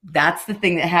 That's the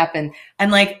thing that happened.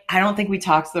 And like, I don't think we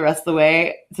talked the rest of the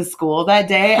way to school that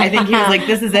day. I think he was like,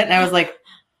 this is it. And I was like,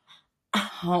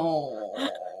 oh,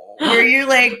 were you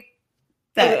like,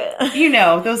 that, you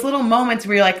know, those little moments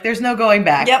where you're like, there's no going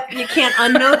back. Yep. You can't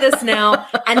unknow this now.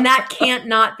 And that can't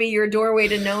not be your doorway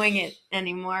to knowing it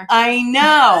anymore. I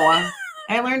know.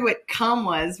 I learned what cum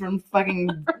was from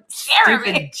fucking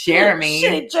stupid Jeremy.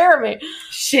 Shitty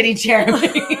Jeremy.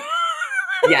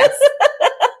 Yes.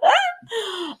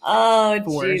 Oh,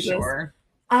 for Jesus. Sure.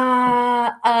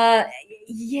 Yeah,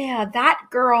 that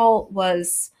girl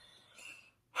was.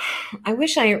 I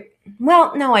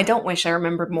don't wish I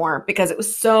remembered more because it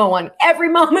was every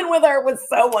moment with her was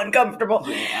so uncomfortable.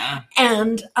 Yeah.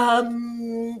 And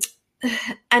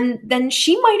then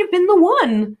she might have been the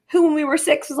one who, when we were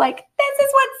 6, was like, this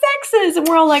is what sex is. And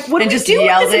we're all like, what do we do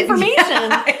with this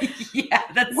information? Yeah,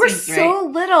 that's we're so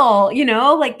little, you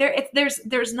know, like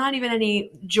there's not even any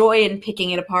joy in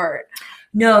picking it apart.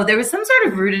 No, there was some sort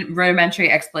of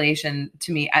rudimentary explanation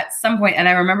to me at some point. And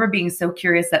I remember being so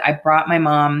curious that I brought my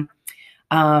mom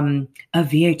a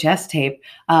VHS tape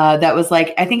that was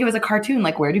like, I think it was a cartoon,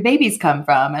 like, where do babies come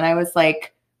from? And I was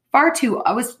like, I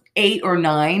was 8 or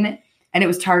 9. And it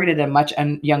was targeted at a much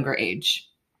younger age.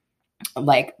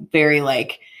 Like, very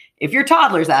like, if your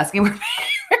toddler's asking where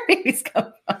babies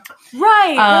come from.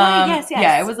 Right. Yes.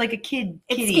 Yeah, it was like a kiddie.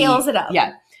 It scales it up.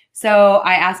 Yeah. So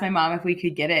I asked my mom if we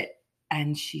could get it.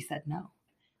 And she said no.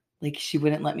 Like, she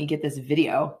wouldn't let me get this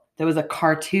video. There was a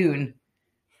cartoon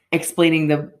explaining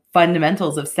the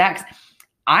fundamentals of sex.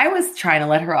 I was trying to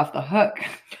let her off the hook.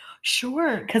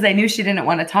 Sure. Because I knew she didn't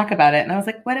want to talk about it. And I was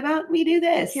like, what about we do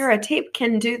this? Here, a tape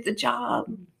can do the job.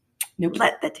 Nope.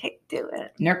 Let the tape do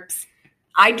it. Nerps.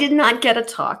 I did not get a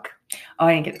talk. Oh,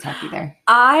 I didn't get a talk either.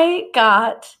 I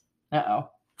got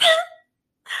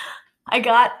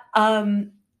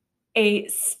a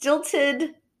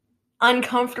stilted,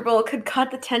 uncomfortable, could cut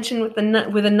the tension with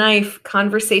a knife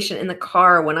conversation in the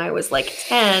car when I was like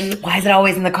 10. Why is it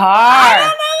always in the car? I don't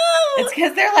know. It's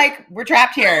because they're like, we're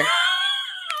trapped here.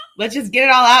 Let's just get it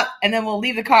all out, and then we'll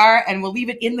leave the car, and we'll leave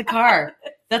it in the car.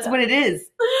 That's what it is.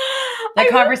 The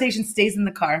conversation stays in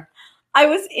the car. I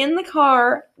was in the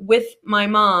car with my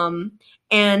mom,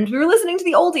 and we were listening to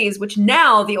the oldies, which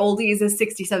now the oldies is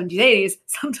 60s, 70s, 80s,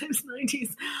 sometimes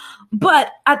 90s.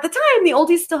 But at the time, the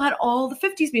oldies still had all the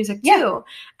 50s music, too. Yeah.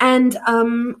 And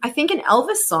I think an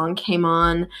Elvis song came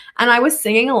on, and I was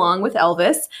singing along with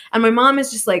Elvis, and my mom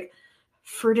is just like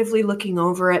furtively looking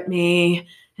over at me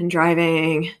and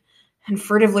driving and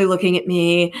furtively looking at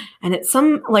me. And at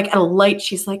at a light,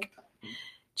 she's like,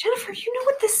 Jennifer, you know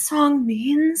what this song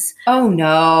means? Oh,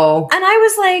 no. And I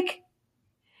was like,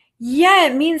 yeah,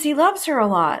 it means he loves her a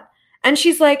lot. And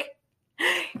she's like,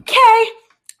 okay.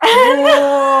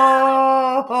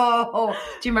 Whoa.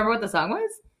 Do you remember what the song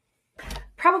was?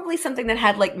 probably something that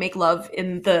had like make love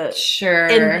in the Sure.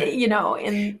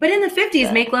 in But in the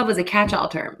 50s, make love was a catch-all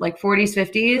term. Like 40s,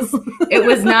 50s. It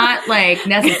was not like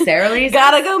necessarily.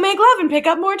 Gotta go make love and pick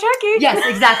up more turkey. Yes,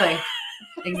 exactly.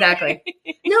 Exactly.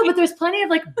 No, but there's plenty of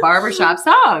like barbershop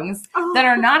songs that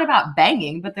are not about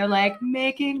banging, but they're like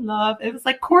making love. It was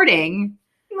like courting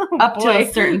up to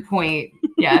a certain point.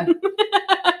 Yeah.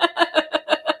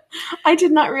 I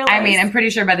did not realize. I mean, I'm pretty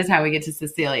sure by the time we get to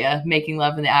Cecilia, making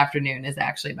love in the afternoon is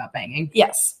actually about banging.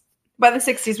 Yes. By the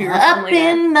 60s, we were up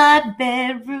in the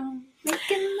bedroom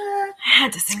making love. I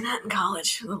had to sing that in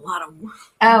college with a lot of.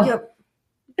 Oh, yep.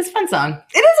 It's a fun song.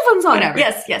 It is a fun song. Whatever.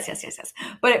 Yes.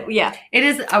 But it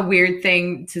is a weird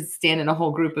thing to stand in a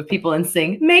whole group of people and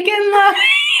sing "Making Love"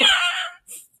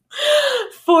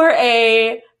 for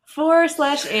a very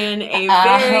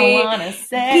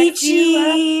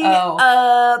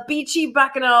beachy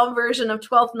bacchanal version of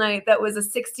Twelfth Night that was a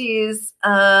 60s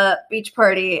beach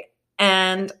party,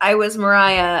 and I was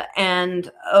Mariah, and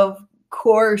of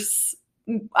course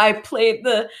I played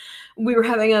we were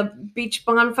having a beach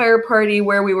bonfire party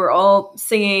where we were all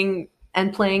singing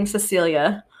and playing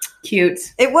Cecilia. Cute.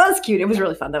 It was cute. It was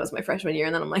really fun. That was my freshman year,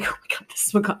 and then I'm like, oh my god, this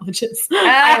is what college is.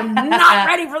 I am not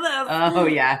ready for this. Oh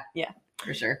yeah. Yeah.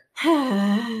 For sure.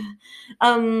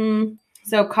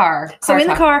 So car. So in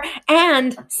the car,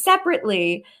 and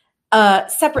separately, so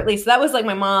that was like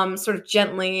my mom sort of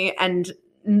gently and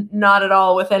not at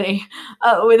all with any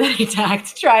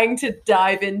tact trying to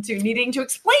dive into needing to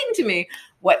explain to me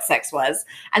what sex was.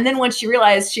 And then when she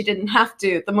realized she didn't have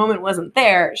to, the moment wasn't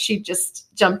there, she just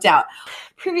jumped out.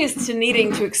 Previous to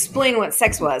needing to explain what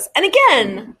sex was. And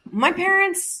again, my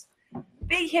parents,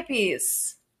 big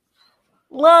hippies,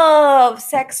 love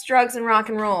sex, drugs, and rock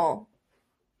and roll.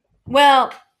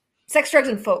 Well, sex, drugs,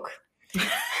 and folk.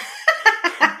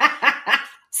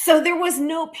 So there was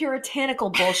no puritanical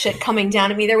bullshit coming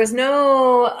down at me. There was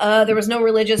no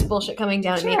religious bullshit coming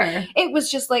down at me. It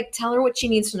was just like, tell her what she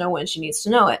needs to know when she needs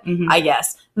to know it. Mm-hmm. I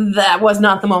guess that was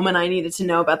not the moment I needed to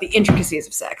know about the intricacies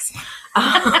of sex.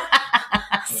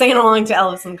 Singing along to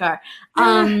Elvis in the car.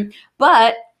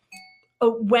 But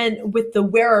when with the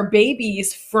where are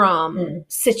babies from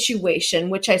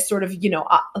situation, which I sort of,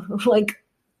 like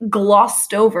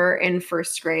glossed over in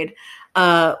first grade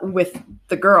with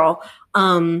the girl,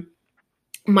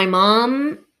 my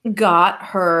mom got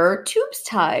her tubes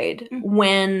tied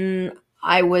when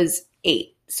I was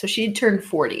 8. So she'd turned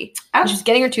 40. Oh. She was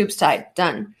getting her tubes tied.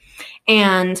 Done.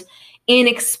 And in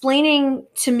explaining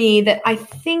to me that I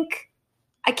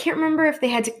can't remember if they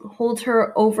had to hold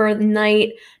her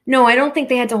overnight. No, I don't think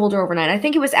they had to hold her overnight. I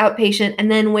think it was outpatient.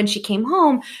 And then when she came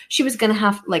home, she was going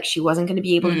to she wasn't going to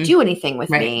be able to do anything with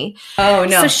me. Oh,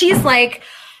 no. So she's like,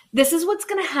 this is what's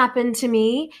going to happen to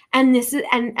me. And this is,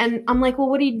 and I'm like, well,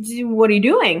 what are you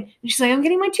doing? And she's like, I'm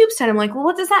getting my tubes tied. I'm like, well,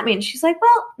 what does that mean? She's like,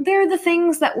 well, they're the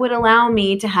things that would allow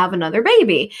me to have another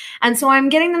baby. And so I'm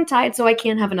getting them tied so I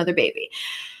can't have another baby.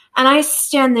 And I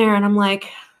stand there and I'm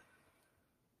like,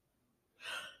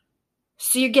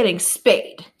 so you're getting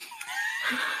spayed.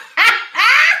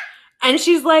 And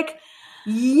she's like,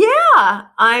 yeah,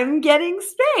 I'm getting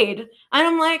spayed. And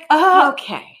I'm like,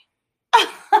 okay.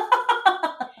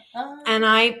 And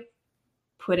I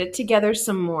put it together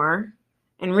some more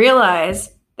and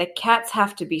realize that cats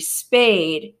have to be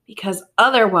spayed because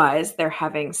otherwise they're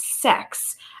having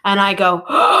sex. And I go,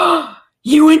 oh,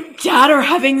 you and Dad are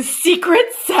having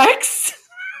secret sex?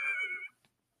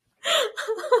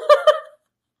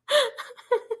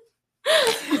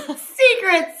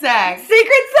 Secret sex.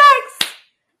 Secret sex.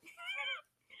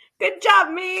 Good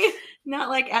job, me. Not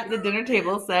like at the dinner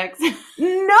table sex. No,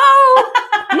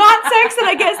 not sex that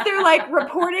I guess they're like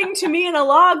reporting to me in a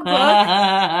logbook.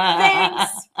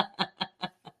 Thanks.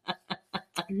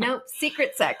 Nope,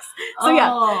 secret sex. So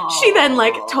yeah, she then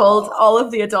like told all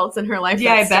of the adults in her life.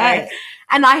 Yeah, I bet.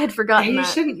 And I had forgotten You that.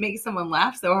 shouldn't make someone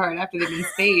laugh so hard after they've been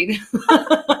spayed.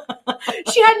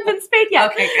 She hadn't been spayed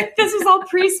yet. Okay, good. This was all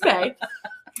pre-spay.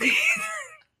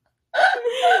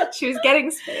 She was getting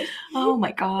spayed. Oh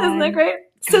my God. Isn't that great?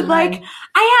 So like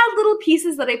I had little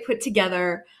pieces that I put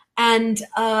together, and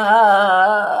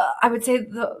I would say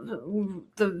the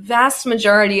vast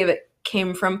majority of it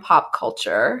came from pop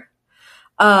culture.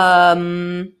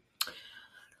 And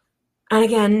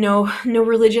again, no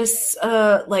religious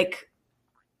like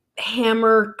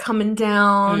hammer coming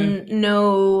down,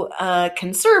 no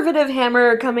conservative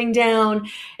hammer coming down.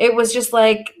 It was just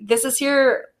like, this is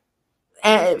here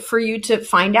for you to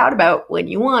find out about when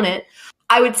you want it.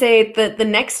 I would say that the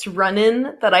next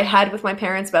run-in that I had with my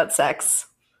parents about sex,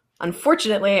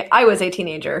 unfortunately, I was a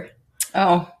teenager.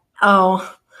 Oh.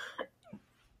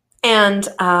 And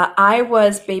I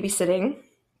was babysitting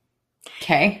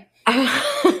Okay.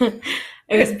 It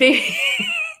was baby.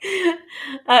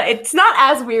 It's not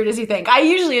as weird as you think. I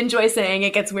usually enjoy saying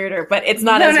it gets weirder, but it's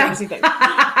not as weird as you think.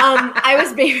 I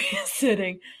was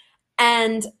babysitting,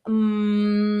 and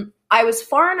I was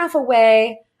far enough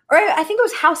away, or I think it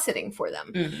was house sitting for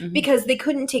them because they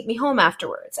couldn't take me home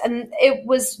afterwards. And it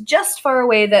was just far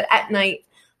away that at night,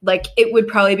 like, it would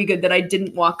probably be good that I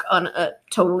didn't walk on a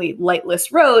totally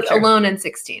lightless road alone and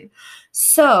 16.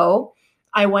 So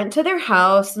I went to their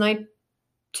house and I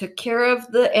took care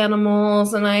of the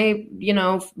animals and I,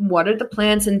 watered the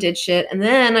plants and did shit. And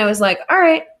then I was like, all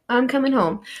right, I'm coming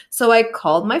home. So I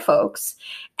called my folks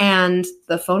and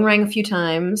the phone rang a few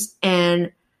times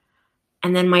and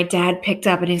then my dad picked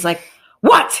up and he's like,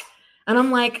 what? And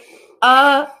I'm like,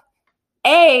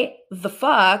 A, the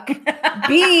fuck.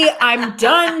 B, I'm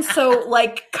done. So,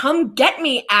 like, come get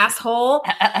me, asshole.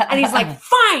 And he's like,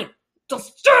 fine.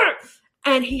 Just do it.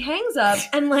 And he hangs up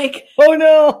and, like, oh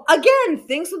no. Again,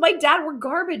 things with my dad were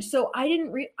garbage. So I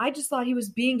just thought he was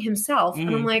being himself.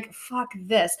 And I'm like, fuck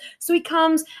this. So he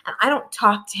comes and I don't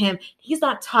talk to him. He's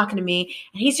not talking to me.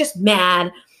 And he's just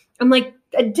mad. I'm like,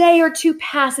 a day or two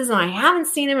passes and I haven't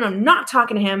seen him and I'm not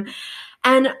talking to him.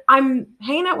 And I'm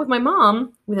hanging out with my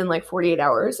mom within like 48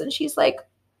 hours. And she's like,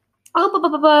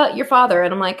 oh, your father.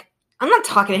 And I'm like, I'm not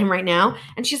talking to him right now.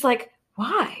 And she's like,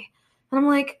 why? And I'm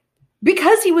like,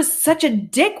 because he was such a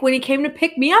dick when he came to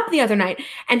pick me up the other night.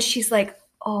 And she's like,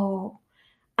 oh.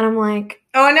 And I'm like,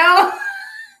 oh no.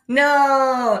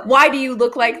 No. Why do you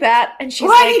look like that? And she's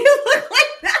why do you look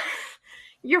like that?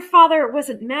 Your father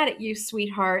wasn't mad at you,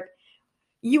 sweetheart.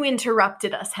 You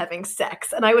interrupted us having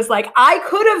sex. And I was like, I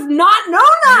could have not known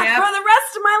that for the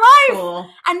rest of my life. Cool.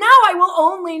 And now I will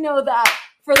only know that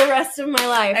for the rest of my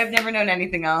life. I've never known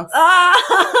anything else.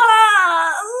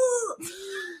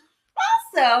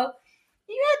 Also,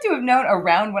 you had to have known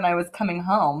around when I was coming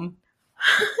home.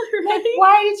 Right? Like,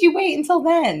 why did you wait until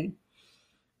then?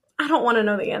 I don't want to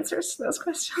know the answers to those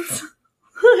questions.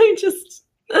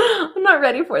 I'm not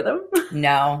ready for them.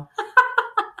 No.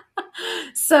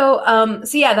 So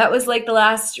yeah, that was like the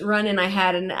last run-in I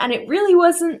had, and it really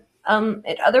wasn't.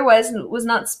 It otherwise was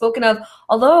not spoken of.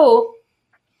 Although,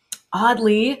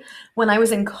 oddly, when I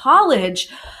was in college,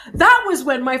 that was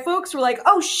when my folks were like,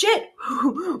 "Oh shit,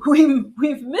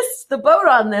 we've missed the boat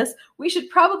on this. We should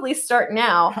probably start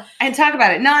now and talk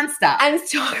about it nonstop."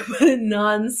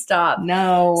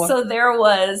 No. So there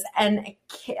was, and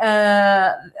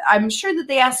I'm sure that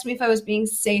they asked me if I was being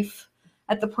safe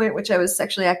at the point at which I was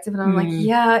sexually active. And I'm like,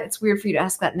 yeah, it's weird for you to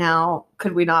ask that now.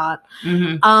 Could we not?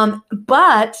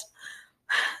 But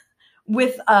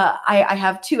with, I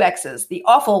have two exes, the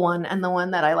awful one and the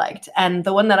one that I liked. And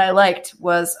the one that I liked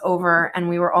was over and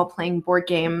we were all playing board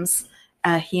games,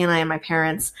 he and I and my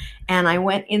parents. And I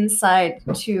went inside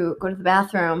to go to the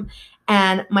bathroom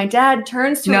and my dad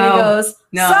turns to me and he goes,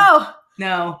 No.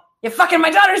 You're fucking my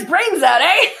daughter's brains out,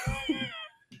 eh?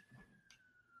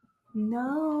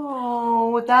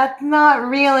 No, that's not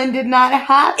real and did not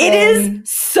happen. It is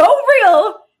so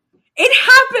real. It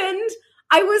happened.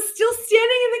 I was still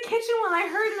standing in the kitchen when I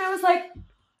heard, and I was like,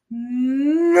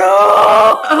 no.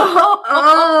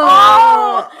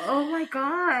 Oh my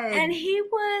God. And he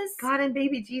was... God and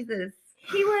baby Jesus.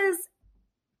 He was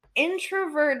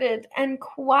introverted and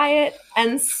quiet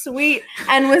and sweet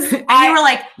and was... and you were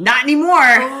like, not anymore.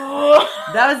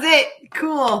 That was it.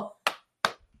 Cool.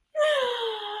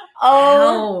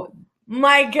 Oh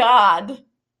my God.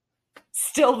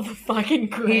 Still the fucking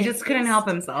greatest. He just couldn't help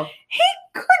himself. He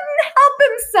couldn't help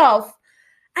himself.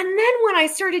 And then when I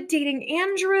started dating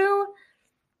Andrew,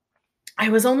 I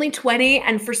was only 20.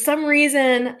 And for some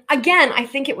reason, again, I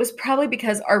think it was probably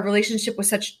because our relationship was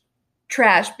such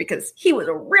trash because he was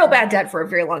a real bad dad for a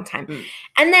very long time.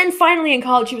 And then finally in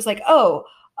college, he was like, oh,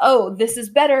 this is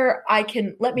better. I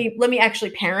can, let me actually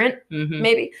parent,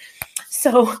 maybe.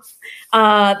 So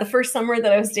the first summer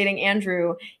that I was dating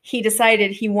Andrew, he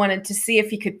decided he wanted to see if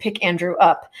he could pick Andrew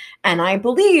up. And I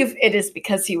believe it is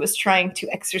because he was trying to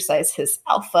exercise his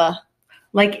alpha.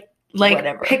 Like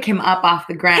whatever. Pick him up off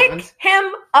the ground. Pick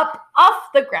him up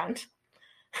off the ground.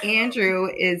 Andrew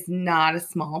is not a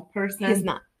small person. He's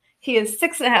not. He is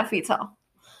 6.5 feet tall.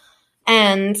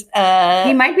 And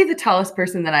he might be the tallest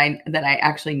person that I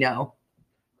actually know.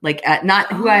 Like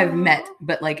not who I've met,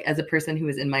 but like as a person who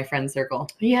is in my friend circle.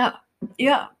 Yeah.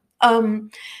 Yeah.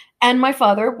 And my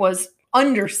father was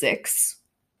under 6,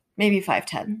 maybe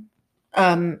 5'10",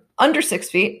 under 6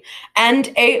 feet,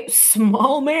 and a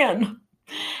small man.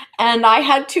 And I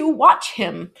had to watch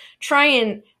him try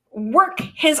and work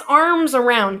his arms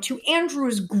around to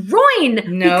Andrew's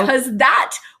groin because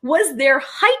that was their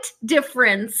height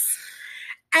difference.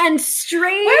 and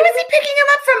strayed. Why was he picking him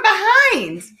up from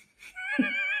behind?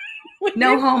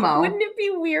 No homo. Wouldn't it be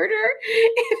weirder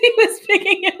if he was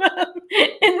picking him up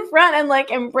in front and like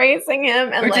embracing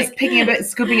him and or like just picking up,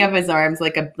 scooping up his arms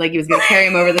like he was going to carry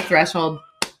him over the threshold?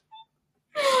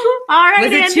 All right,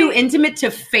 was it Andy. too intimate to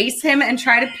face him and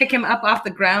try to pick him up off the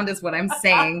ground? Is what I'm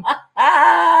saying.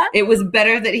 It was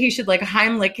better that he should like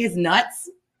Heimlich his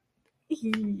nuts.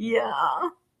 Yeah.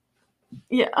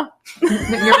 Yeah. You're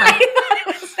right.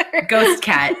 Ghost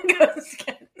cat. Ghost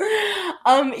cat.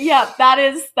 Yeah, that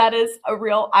is a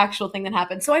real actual thing that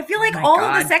happened. So I feel like all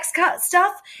of the sex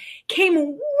stuff came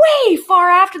way far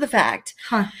after the fact.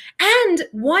 Huh. And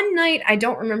one night, I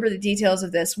don't remember the details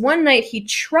of this. One night he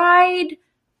tried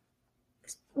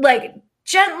like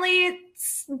gently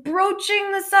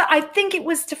broaching the I think it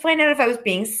was to find out if I was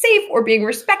being safe or being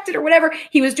respected or whatever.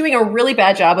 He was doing a really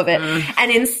bad job of it.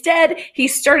 And instead, he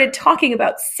started talking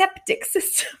about septic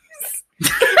systems.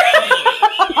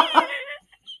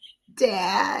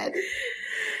 Dad.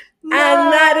 And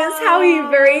that is how he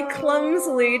very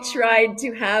clumsily tried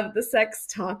to have the sex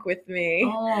talk with me.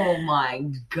 Oh my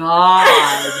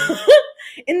God.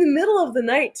 In the middle of the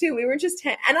night, too. We were just,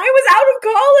 and I was out of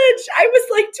college. I was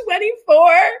like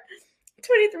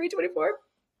 23, 24.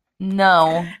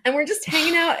 No. And we're just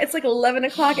hanging out. It's like 11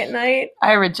 o'clock at night.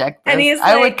 I reject this. And he's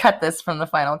I like, would cut this from the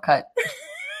final cut.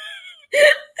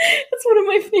 That's one of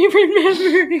my favorite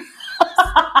memories.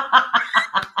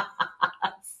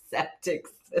 Septic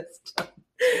system.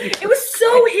 It was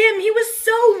so him. He was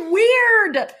so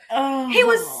weird. He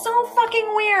was so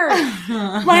fucking weird.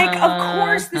 Like, of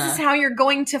course, this is how you're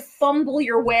going to fumble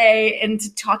your way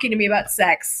into talking to me about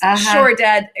sex. Sure,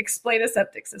 Dad. Explain a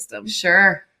septic system.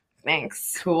 Sure.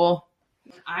 Thanks. Cool.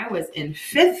 When I was in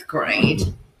 5th grade,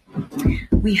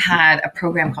 we had a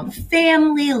program called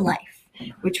Family Life,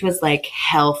 which was like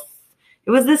health.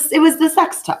 It was the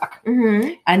sex talk.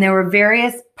 Mm-hmm. And there were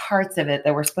various parts of it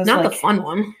that were supposed to Not the fun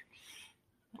one.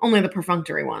 Only the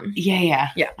perfunctory one. Yeah.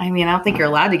 I mean, I don't think you're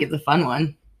allowed to give the fun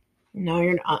one. No,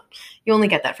 you're not. You only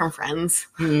get that from friends.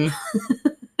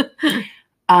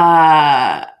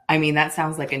 I mean, that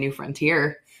sounds like a new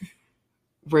frontier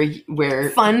where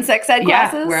fun sex ed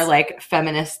classes? where like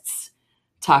feminists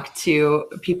talk to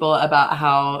people about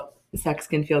how sex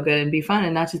can feel good and be fun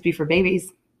and not just be for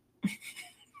babies.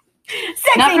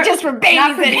 Sex ain't just for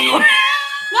babies anymore.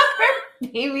 Not for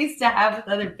babies to have with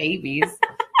other babies.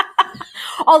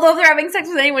 Although if they're having sex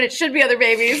with anyone, it should be other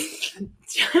babies.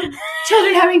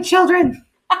 Children having children.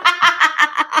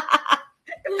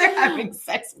 If they're having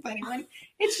sex with anyone,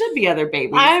 it should be other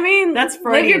babies. I mean, that's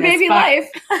Freudian. Live your baby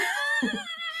life.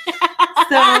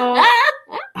 So,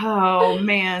 oh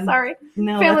man. Sorry.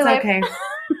 No, Family that's life.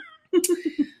 okay.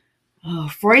 Oh,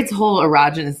 Freud's whole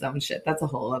erogenous zone shit. That's a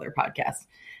whole other podcast.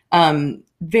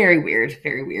 Very weird.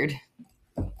 Very weird.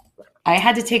 I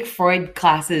had to take Freud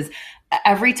classes.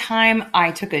 Every time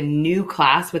I took a new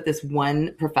class with this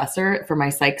one professor for my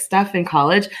psych stuff in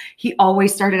college, he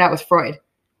always started out with Freud.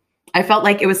 I felt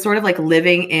like it was sort of like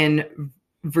living in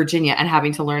Virginia and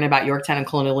having to learn about Yorktown and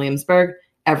Colonial Williamsburg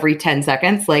every 10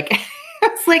 seconds. Like,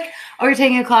 it's like, oh, you're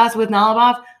taking a class with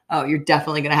Nalibov? Oh, you're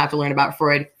definitely going to have to learn about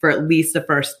Freud for at least the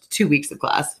first 2 weeks of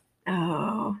class.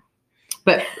 Oh.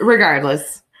 But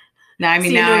regardless, now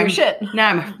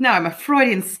I'm a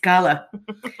Freudian scholar.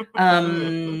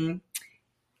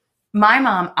 My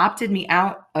mom opted me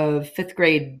out of 5th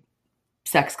grade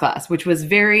sex class, which was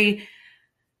very,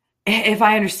 if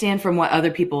I understand from what other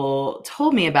people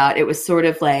told me about, it was sort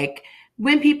of like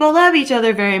when people love each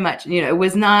other very much. You know, it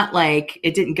was not like,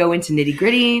 it didn't go into nitty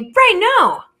gritty. Right,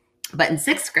 no. But in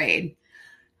sixth grade,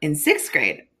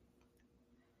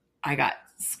 I got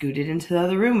scooted into the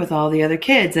other room with all the other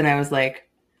kids. And I was like,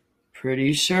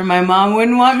 pretty sure my mom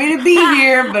wouldn't want me to be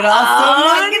here, but also I'm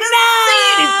not going to say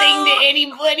anything to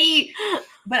anybody.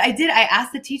 But I did. I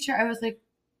asked the teacher, I was like,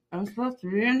 I'm supposed to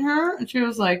be in here? And she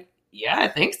was like, yeah, I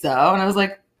think so. And I was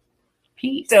like,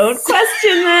 peace. Don't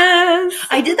question this.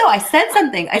 I did, though. I said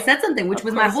something, which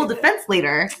was my whole defense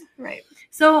later. Right.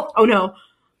 So. Oh, no.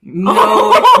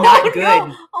 No, it's not good.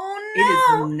 No. Oh, no. It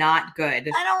is not good.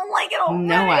 I don't like it already.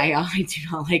 No, I do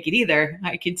not like it either.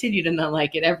 I continue to not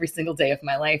like it every single day of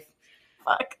my life.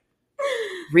 Fuck.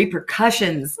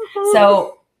 Repercussions.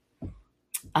 So,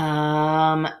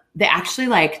 they actually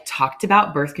like talked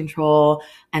about birth control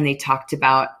and they talked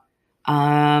about,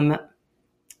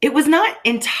 it was not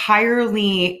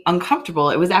entirely uncomfortable.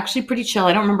 It was actually pretty chill.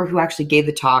 I don't remember who actually gave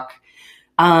the talk.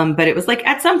 But it was like,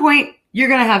 at some point you're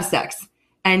going to have sex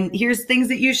and here's things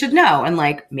that you should know. And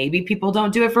like, maybe people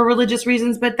don't do it for religious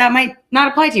reasons, but that might not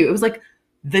apply to you. It was like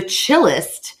the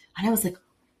chillest. And I was like,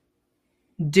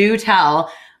 do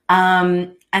tell.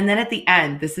 And then at the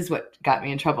end, this is what got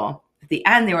me in trouble. At the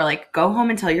end, they were like, go home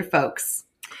and tell your folks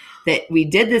that we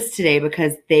did this today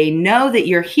because they know that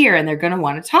you're here and they're going to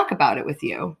want to talk about it with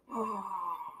you.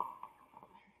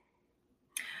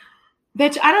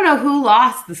 Bitch, I don't know who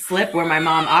lost the slip where my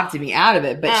mom opted me out of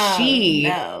it, but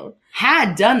she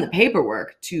had done the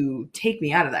paperwork to take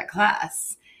me out of that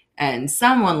class. And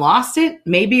someone lost it.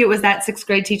 Maybe it was that 6th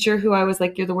grade teacher who I was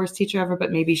like, you're the worst teacher ever.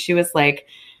 But maybe she was like,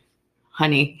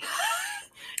 honey,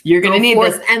 you're going to need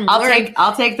this. And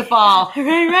I'll take the fall.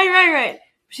 Right.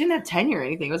 She didn't have tenure or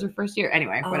anything. It was her first year.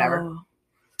 Anyway, whatever.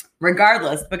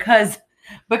 Regardless, because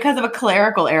of a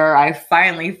clerical error, I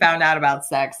finally found out about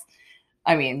sex.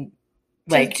 I mean,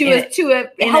 like to a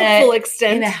helpful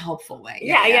extent. In a helpful way.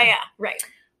 Yeah. Right.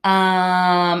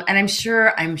 And I'm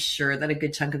sure that a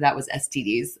good chunk of that was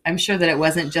STDs. I'm sure that it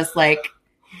wasn't just like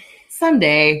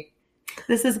someday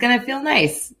this is going to feel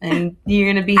nice and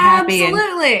you're going to be happy and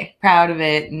proud of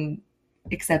it and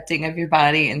accepting of your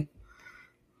body and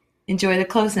enjoy the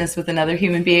closeness with another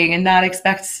human being and not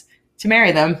expect to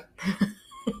marry them.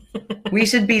 We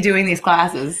should be doing these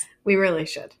classes. We really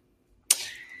should.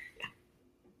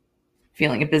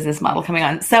 Feeling a business model coming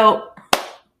on. So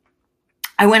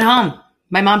I went home.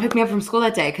 My mom picked me up from school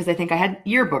that day because I think I had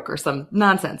yearbook or some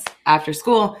nonsense after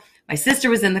school. My sister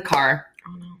was in the car.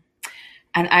 Oh, no.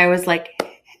 And I was like, hey.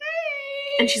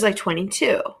 And she's like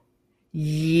 22.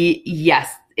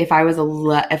 Yes. If I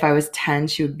was 10,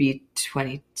 she would be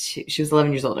 22. She was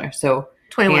 11 years older. So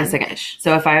 21-ish.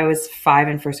 So if I was 5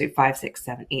 in first grade, 5, 6,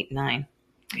 7, 8, 9.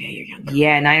 Yeah, you're younger.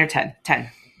 Yeah, 9 or 10. 10.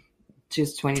 She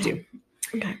was 22.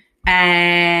 Okay.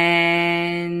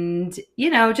 And,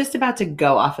 just about to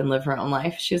go off and live her own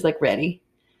life. She was like ready.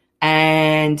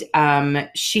 And I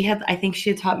think she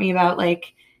had taught me about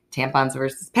like tampons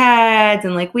versus pads.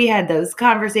 And like we had those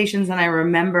conversations. And I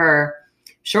remember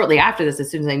shortly after this,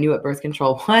 as soon as I knew what birth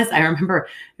control was, I remember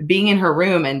being in her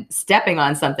room and stepping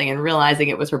on something and realizing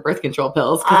it was her birth control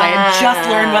pills because I had just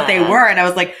learned what they were. And I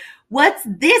was like, what's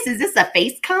this? Is this a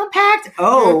face compact?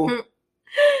 Oh.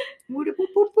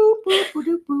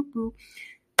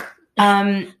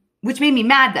 Which made me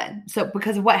mad then. So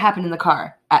because of what happened in the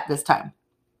car at this time,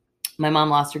 my mom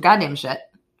lost her goddamn shit.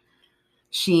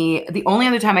 The only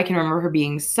other time I can remember her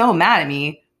being so mad at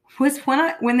me was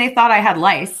when they thought I had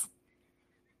lice.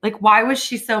 Like, why was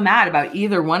she so mad about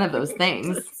either one of those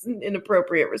things? That's an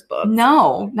inappropriate response.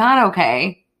 No, not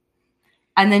okay.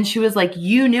 And then she was like,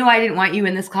 you knew I didn't want you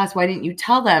in this class. Why didn't you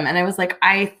tell them? And I was like,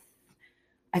 I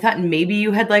thought maybe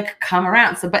you had like come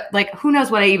around. So, but like, who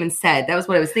knows what I even said? That was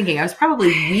what I was thinking. I was probably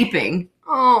weeping.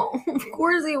 Oh, of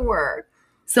course you were.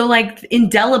 So like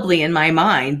indelibly in my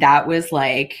mind, that was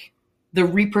like the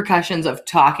repercussions of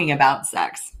talking about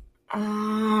sex.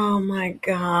 Oh my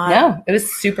God. No, it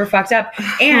was super fucked up.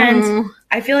 And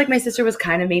I feel like my sister was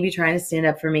kind of maybe trying to stand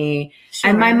up for me. Sure.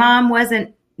 And my mom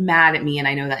wasn't mad at me. And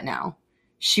I know that now.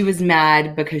 She was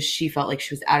mad because she felt like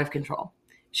she was out of control.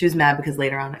 She was mad because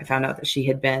later on I found out that she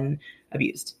had been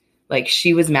abused. Like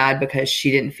she was mad because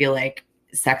she didn't feel like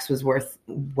sex was worth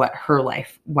what her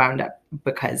life wound up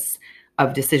because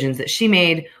of decisions that she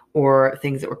made or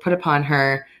things that were put upon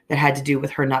her that had to do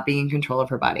with her not being in control of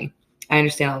her body. I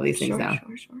understand all these things now.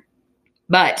 Sure.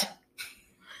 But,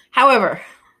 however,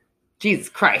 Jesus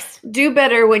Christ. Do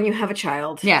better when you have a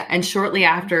child. Yeah, and shortly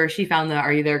after she found the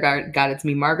Are You There, God, It's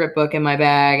Me, Margaret book in my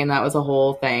bag, and that was a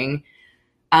whole thing.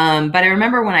 But I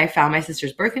remember when I found my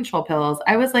sister's birth control pills,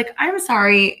 I was like, I'm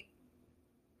sorry.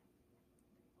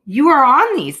 You are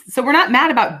on these. So we're not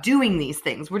mad about doing these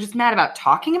things. We're just mad about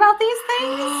talking about these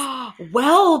things.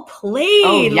 Well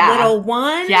played, little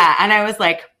one. Yeah, and I was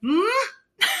like,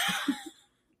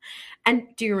 And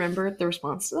do you remember the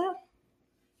response to that?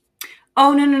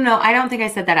 Oh, no. I don't think I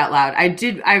said that out loud. I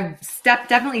did. I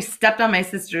definitely stepped on my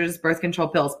sister's birth control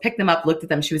pills, picked them up, looked at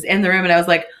them. She was in the room and I was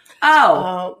like,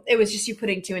 oh. It was just you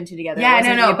putting two and two together. Yeah,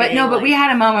 no. But we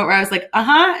had a moment where I was like,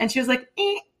 uh-huh. And she was like,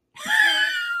 eh.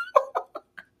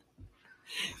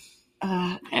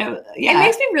 Yeah. It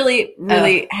makes me really,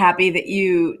 really happy that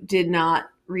you did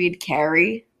not read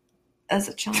Carrie as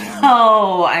a child.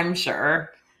 Oh, I'm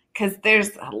sure. Because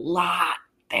there's a lot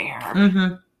there.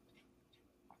 Mm-hmm.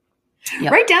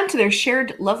 Yep. Right down to their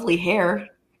shared lovely hair.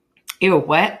 Ew,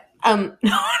 what? No.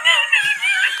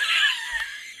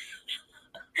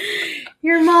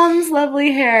 Your mom's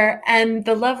lovely hair and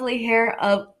the lovely hair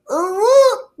of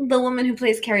the woman who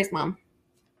plays Carrie's mom.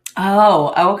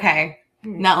 Oh, okay.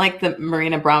 Not like the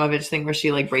Marina Abramovich thing where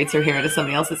she like braids her hair into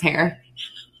somebody else's hair.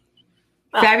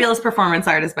 Fabulous performance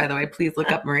artist, by the way. Please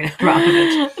look up Marina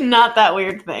Abramovich. Not that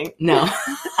weird thing. No.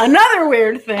 Another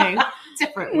weird thing.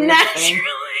 Different weird Naturally. thing.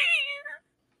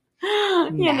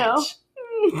 You know.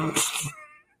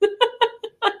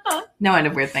 No end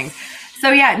of weird things.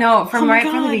 So yeah, no, from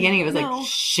from the beginning, it was like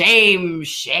shame.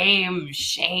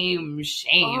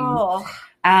 Oh.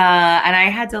 And I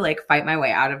had to like fight my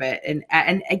way out of it. And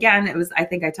again, it was, I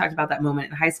think I talked about that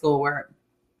moment in high school where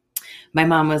my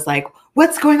mom was like,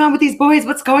 what's going on with these boys?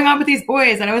 What's going on with these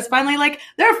boys? And I was finally like,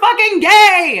 they're fucking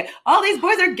gay. All these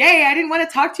boys are gay. I didn't want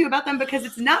to talk to you about them because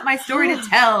it's not my story to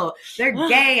tell. They're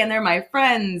gay and they're my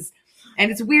friends. And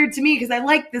it's weird to me because I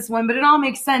like this one, but it all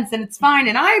makes sense and it's fine.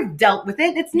 And I've dealt with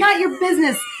it. It's not your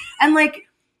business. And like,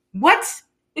 what?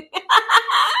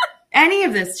 Any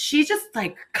of this. She just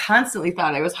like constantly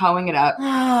thought I was hoeing it up. And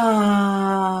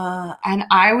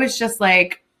I was just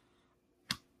like,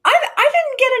 I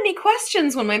didn't get any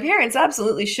questions when my parents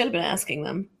absolutely should have been asking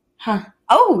them. huh.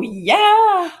 Oh,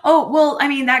 yeah. Oh, well, I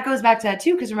mean, that goes back to that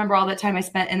too. Because remember all that time I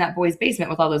spent in that boy's basement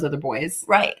with all those other boys.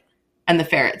 Right. And the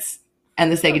ferrets.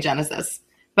 And the Sega Genesis.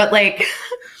 But like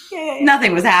Yeah.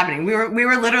 nothing was happening. We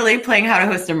were literally playing How to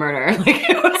Host a Murder. Like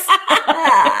it was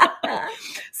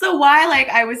So why like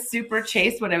I was super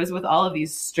chaste when I was with all of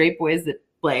these straight boys that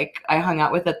like I hung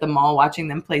out with at the mall watching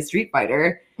them play Street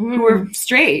Fighter who were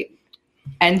straight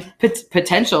and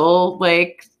potential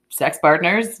like sex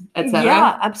partners, etc.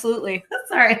 Yeah, absolutely.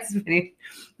 Sorry, it's funny.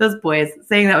 Those boys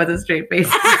saying that with a straight face.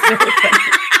 Is so funny.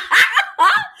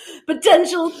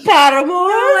 Potential paramours.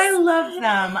 No, I love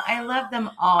them. I love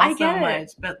them all I so get it. much.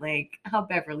 But like how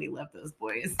Beverly loved those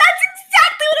boys. That's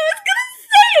exactly what I was going to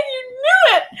say, and you knew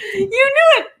it. You knew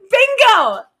it. Bingo.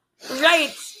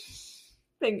 Right.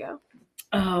 Bingo.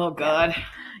 Oh God.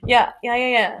 Yeah.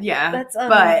 Yeah. That's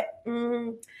but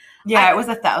yeah, I- it was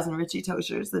 1,000 Richie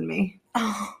Toziers in me.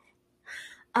 Oh.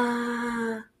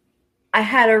 I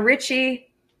had a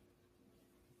Richie,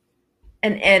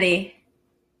 an Eddie,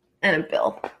 and a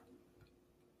Bill.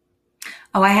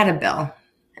 Oh, I had a Bill.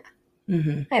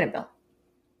 Mm-hmm. I had a Bill.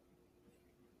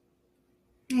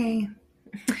 Hey.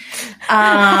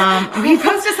 We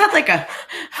both just had like a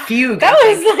few. That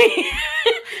was like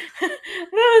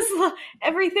that was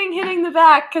everything hitting the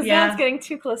back because Yeah. now it's getting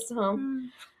too close to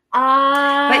home. But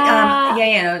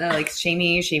no, like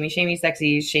shamey,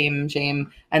 sexy, shame.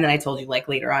 And then I told you like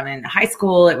later on in high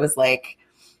school, it was like,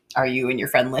 are you and your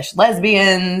friend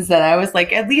lesbians? And I was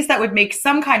like, at least that would make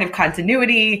some kind of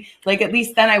continuity. Like at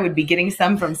least then I would be getting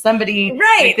some from somebody.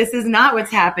 Right. Like, this is not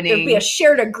what's happening. There would be a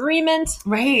shared agreement.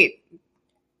 Right.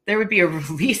 There would be a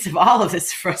release of all of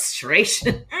this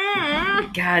frustration.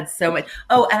 God, so much.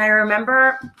 Oh, and I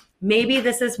remember maybe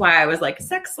this is why I was like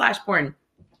sex/porn.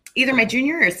 Either my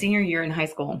junior or senior year in high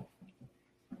school,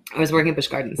 I was working at Busch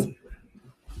Gardens.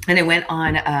 And I went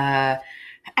on,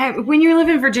 when you live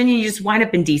in Virginia, you just wind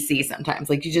up in DC sometimes.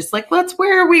 Like you just like,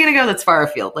 where are we going to go that's far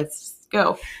afield? Let's just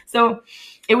go. So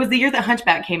it was the year that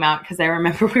Hunchback came out because I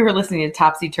remember we were listening to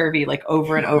Topsy Turvy like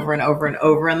over and over and over and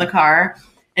over in the car.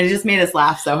 And it just made us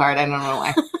laugh so hard. I don't know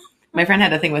why. My friend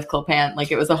had a thing with Clopin.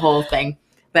 Like it was a whole thing.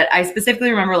 But I specifically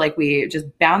remember like we just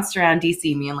bounced around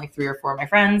DC, me and like 3 or 4 of my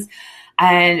friends.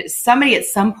 And somebody at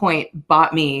some point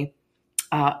bought me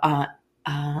a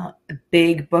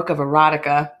big book of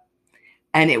erotica.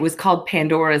 And it was called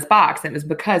Pandora's Box. And it was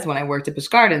because when I worked at Busch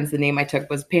Gardens, the name I took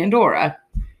was Pandora.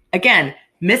 Again,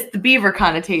 missed the beaver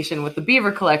connotation with the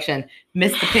beaver collection.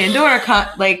 Missed the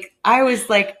Pandora. Like I was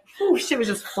like, oh, shit was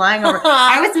just flying over.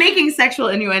 I was making sexual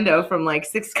innuendo from like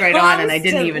 6th grade on, and I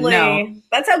didn't even know.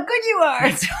 That's how good you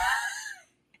are.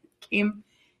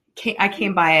 I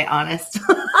came by it honest.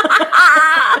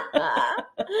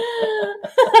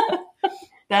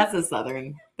 That's a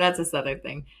southern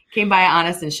thing. Came by it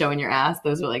honest and showing your ass.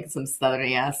 Those were like some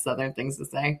southern things to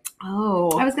say.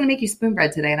 Oh. I was going to make you spoon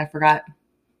bread today and I forgot.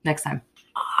 Next time.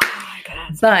 Oh my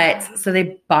God. But so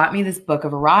they bought me this book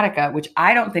of erotica, which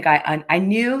I don't think I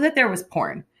knew that there was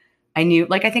porn. I knew,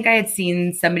 like, I think I had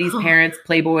seen somebody's parents'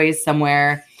 Playboys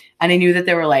somewhere. And I knew that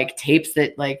there were like tapes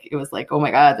that like, it was like, oh my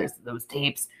God, there's those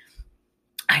tapes.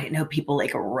 I didn't know people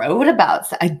like wrote about.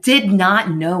 I did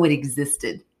not know it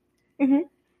existed. Mm-hmm.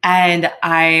 And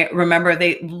I remember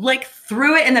they like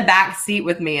threw it in the back seat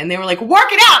with me and they were like,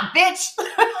 work it out, bitch.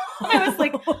 I was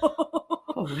like, oh,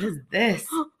 what is this?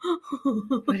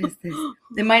 What is this?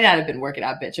 It might not have been work it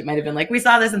out, bitch. It might have been like, we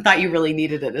saw this and thought you really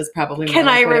needed it is probably. Can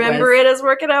I remember it as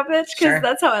work it out, bitch? Because Sure.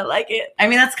 that's how I like it. I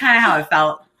mean, that's kind of how it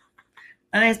felt.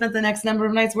 And I spent the next number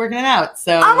of nights working it out.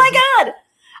 So, Oh my God.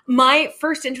 My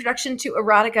first introduction to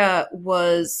erotica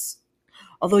was,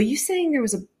 although you saying there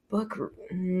was a book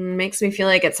makes me feel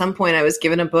like at some point I was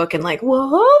given a book and like,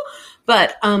 whoa,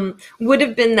 but would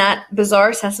have been that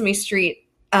bizarre Sesame Street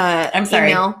I'm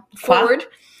sorry. email forward.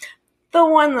 The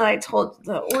one that I told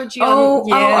the orgy.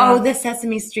 Oh, the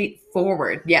Sesame Street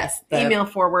forward. Yes. Email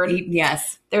forward.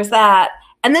 Yes. There's that.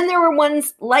 And then there were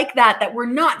ones like that were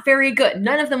not very good.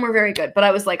 None of them were very good. But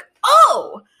I was like,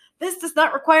 oh, this does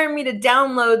not require me to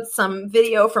download some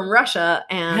video from Russia.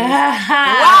 And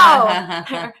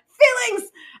wow,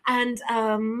 feelings. And,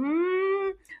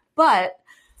 but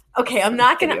okay, I'm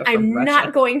not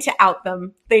going to out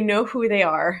them. They know who they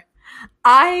are.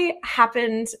 I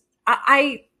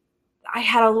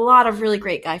had a lot of really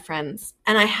great guy friends,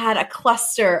 and I had a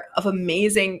cluster of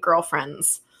amazing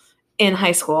girlfriends in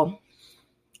high school.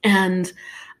 And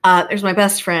there's my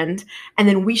best friend. And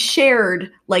then we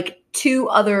shared like 2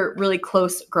 other really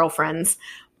close girlfriends,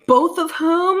 both of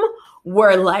whom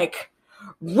were like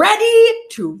ready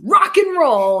to rock and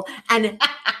roll. And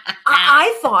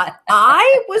I thought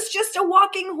I was just a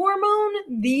walking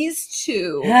hormone. These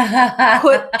 2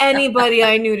 put anybody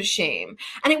I knew to shame.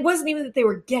 And it wasn't even that they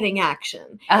were getting action.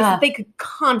 It's that they could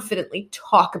confidently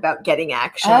talk about getting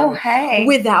action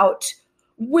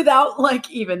without like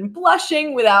even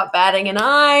blushing, without batting an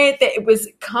eye. It was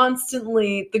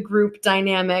constantly the group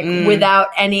dynamic without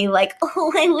any like,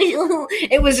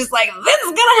 it was just like, this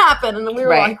is gonna happen. And we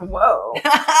were like, whoa.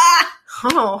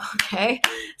 Oh, okay.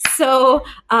 So,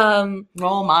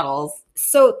 role models.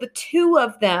 So the 2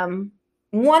 of them,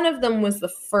 one of them was the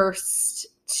first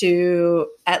to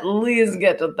at least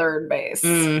get to third base.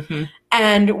 Mm-hmm.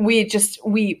 And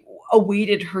we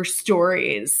awaited her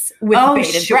stories with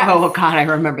bated breath. Oh, God, I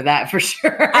remember that for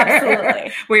sure.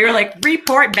 Absolutely. Where you're like,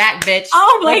 report back, bitch.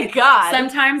 Oh, my God.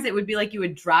 Sometimes it would be like you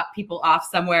would drop people off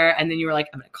somewhere, and then you were like,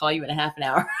 I'm going to call you in a half an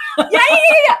hour. Yeah.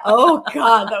 Oh,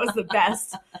 God, that was the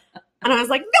best. And I was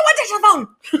like, no one touch your phone.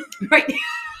 Right.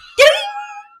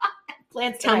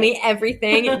 Plans tell me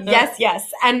everything.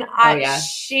 Yes. And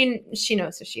she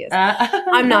knows who she is.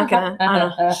 I'm not going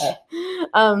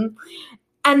to.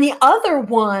 And the other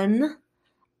one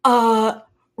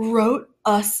wrote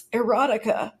us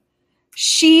erotica.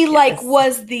 She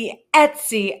was the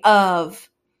Etsy of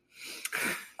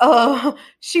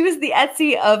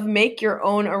make your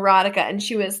own erotica. And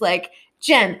she was like,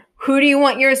 Jen, who do you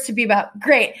want yours to be about?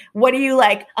 Great. What do you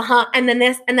like? And then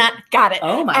this and that. Got it.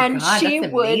 Oh my God, that's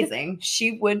amazing.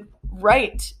 She would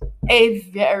write a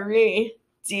very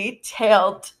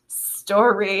detailed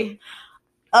story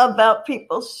about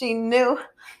people she knew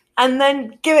and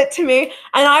then give it to me.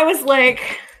 And I was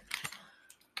like,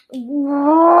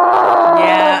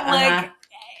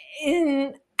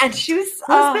 and she was,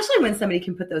 especially when somebody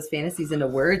can put those fantasies into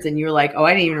words and you're like, oh,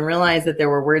 I didn't even realize that there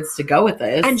were words to go with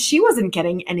this. And she wasn't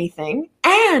getting anything.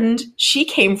 And she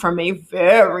came from a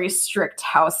very strict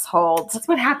household. That's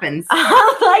what happens.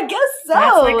 I guess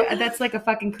so. That's like a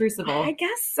fucking crucible. I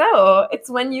guess so. It's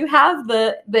when you have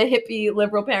the hippie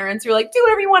liberal parents, you're like, do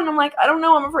whatever you want. And I'm like, I don't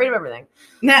know. I'm afraid of everything.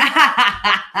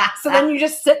 So then you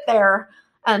just sit there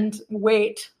and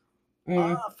wait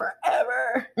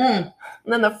forever. And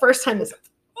then the first time is,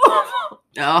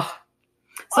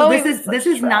 So this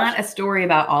is not a story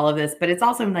about all of this, but it's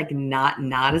also like not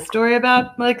a story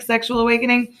about like sexual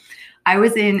awakening.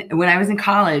 When I was in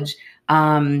college,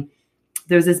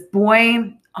 there's this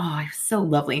boy. Oh, he was so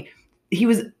lovely. He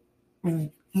was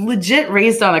legit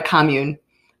raised on a commune.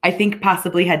 I think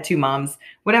possibly had 2 moms.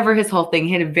 Whatever his whole thing,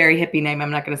 he had a very hippie name. I'm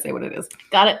not going to say what it is.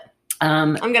 Got it.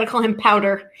 I'm going to call him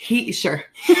Powder. Sure.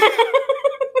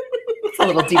 It's a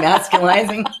little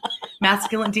demasculizing.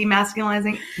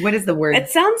 Demasculizing. What is the word? It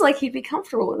sounds like he'd be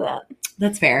comfortable with that.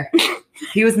 That's fair.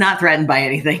 He was not threatened by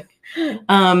anything.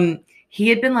 He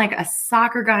had been like a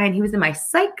soccer guy, and he was in my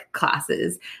psych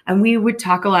classes, and we would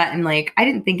talk a lot. And like, I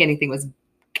didn't think anything was.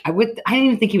 I didn't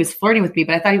even think he was flirting with me,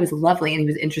 but I thought he was lovely, and he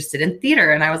was interested in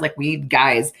theater. And I was like, we need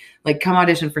guys, like, come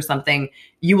audition for something.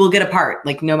 You will get a part,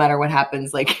 like, no matter what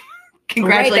happens. Like,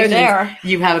 congratulations, right,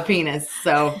 you have a penis.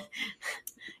 So.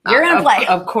 You're in a play.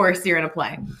 Of course you're in a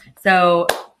play. So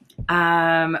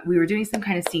we were doing some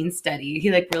kind of scene study.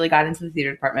 He like really got into the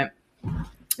theater department.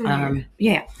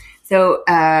 So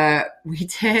we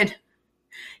did.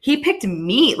 He picked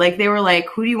me. Like they were like,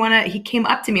 who do you want to? He came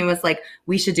up to me and was like,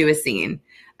 we should do a scene.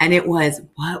 And it was,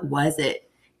 what was it?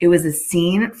 It was a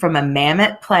scene from a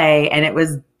Mammoth play, and it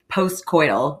was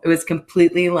post-coital. It was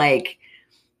completely like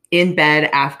in bed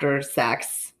after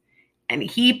sex. And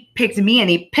he picked me, and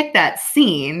he picked that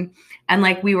scene. And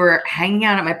like we were hanging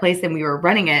out at my place and we were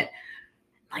running it.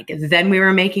 Like then we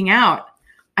were making out.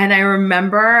 And I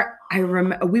remember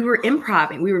we were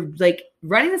improvising. We were like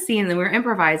running the scene, and then we were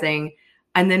improvising,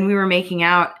 and then we were making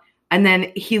out. And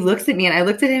then he looks at me, and I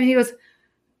looked at him, and he goes,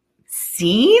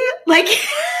 scene? Like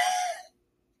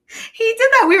he did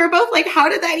that. We were both like, how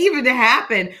did that even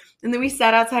happen? And then we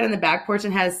sat outside on the back porch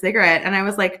and had a cigarette. And I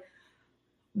was like,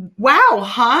 wow,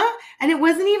 huh? And it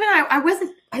wasn't even,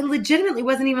 I legitimately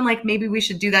wasn't even like, maybe we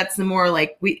should do that some more.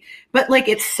 Like but like,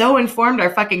 it's so informed our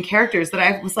fucking characters that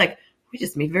I was like, we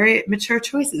just made very mature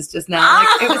choices just now.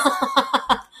 Like, it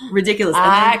was ridiculous.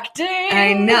 Acting.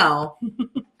 I know.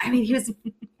 I mean,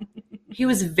 he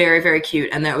was very, very cute.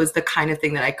 And that was the kind of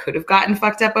thing that I could have gotten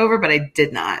fucked up over, but I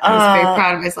did not. I was very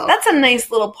proud of myself. That's a nice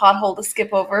little pothole to skip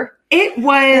over. It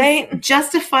was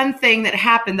just a fun thing that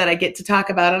happened that I get to talk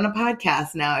about on a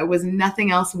podcast now. It was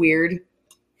nothing else weird.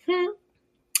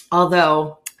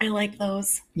 Although I like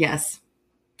those. Yes.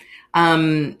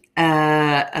 I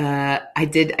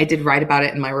did write about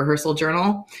it in my rehearsal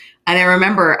journal. And I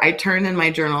remember I turned in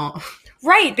my journal.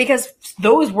 Right, because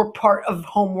those were part of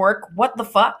homework. What the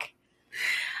fuck?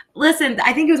 Listen,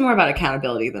 I think it was more about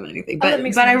accountability than anything. But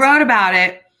I sense. wrote about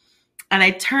it and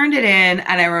I turned it in,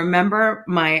 and I remember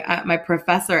my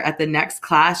professor at the next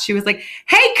class, she was like,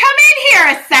 "Hey, come in here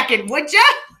a second, would you?"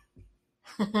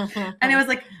 And I was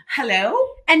like, "Hello?"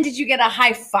 And did you get a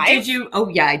high five? Did you? Oh,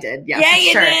 yeah, I did. Yeah, yeah,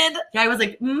 you sure. did. Yeah, I was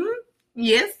like,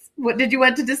 yes. What did you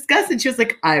want to discuss? And she was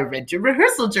like, "I read your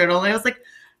rehearsal journal." And I was like,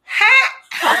 ha!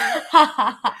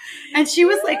 And she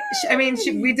was like,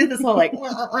 we did this whole like,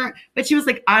 but she was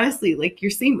like, honestly, like,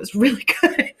 your scene was really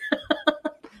good.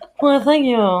 Well, thank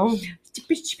you.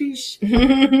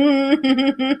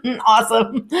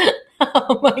 Awesome.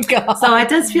 Oh my God. So it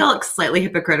does feel like slightly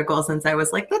hypocritical, since I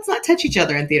was like, let's not touch each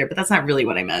other in theater, but that's not really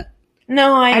what I meant.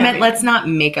 No, I meant let's not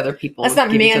make other people. Let's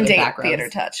not give each other mandate backgrounds. theater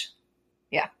touch.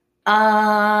 Yeah.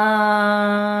 I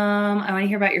want to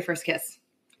hear about your first kiss.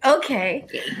 Okay.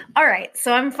 All right.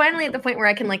 So I'm finally at the point where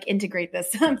I can like integrate this.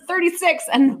 I'm 36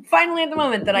 and finally at the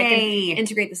moment that I can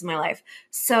integrate this in my life.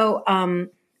 So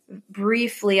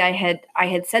briefly, I had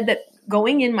said that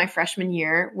going in my freshman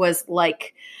year was a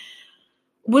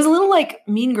little like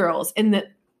Mean Girls, in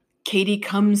that Katie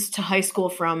comes to high school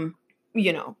from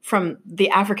the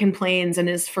African plains and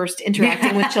is first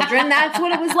interacting with children. That's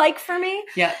what it was like for me.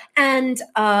 Yeah. And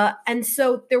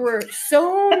so there were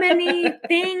so many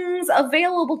things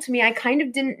available to me. I kind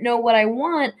of didn't know what I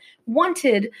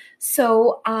wanted.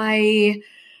 So I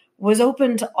was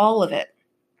open to all of it.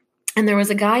 And there was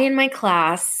a guy in my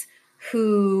class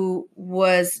who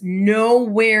was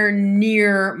nowhere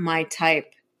near my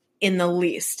type in the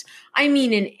least. I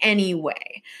mean, in any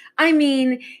way. I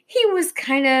mean, he was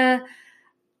kind of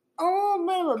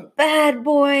a bad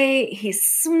boy. He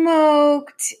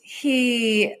smoked.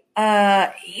 He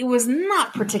was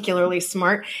not particularly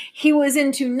smart. He was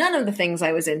into none of the things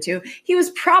I was into. He was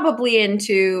probably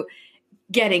into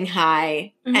getting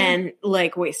high and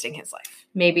like wasting his life.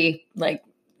 Maybe like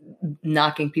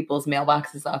knocking people's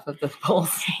mailboxes off of the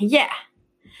poles. Yeah.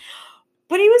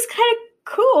 But he was kind of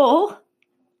cool.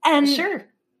 And sure.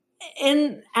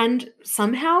 And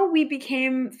somehow we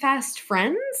became fast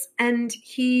friends, and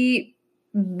he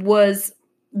was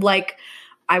like,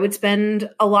 I would spend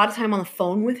a lot of time on the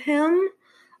phone with him,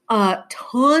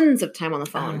 tons of time on the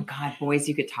phone. Oh God, boys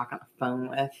you could talk on the phone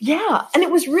with. Yeah. And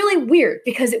it was really weird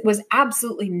because it was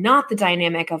absolutely not the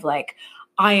dynamic of like,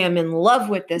 I am in love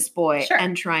with this boy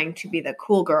and trying to be the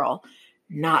cool girl.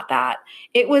 Not that.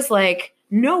 It was like,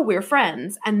 no, we're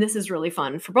friends, and this is really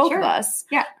fun for both of us.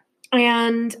 Yeah.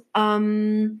 And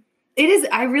it is,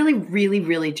 I really, really,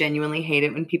 really genuinely hate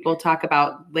it when people talk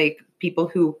about like people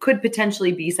who could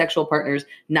potentially be sexual partners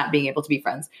not being able to be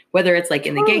friends, whether it's like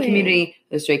in the gay community,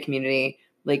 the straight community.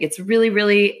 Like, it's really,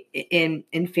 really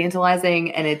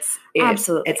infantilizing, and it's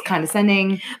absolutely, it's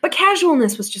condescending. But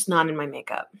casualness was just not in my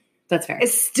makeup. That's fair.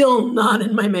 It's still not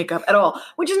in my makeup at all,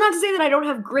 which is not to say that I don't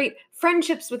have great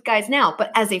friendships with guys now.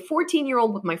 But as a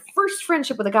 14-year-old with my first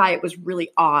friendship with a guy, it was really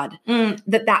odd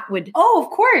that would. Oh, of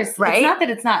course. Right. It's not that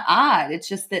it's not odd. It's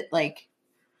just that like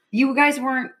you guys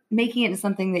weren't making it into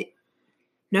something that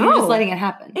you were just letting it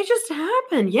happen. It just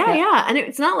happened. Yeah. And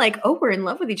it's not like, oh, we're in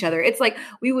love with each other. It's like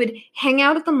we would hang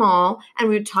out at the mall and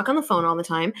we would talk on the phone all the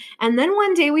time. And then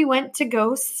one day we went to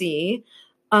go see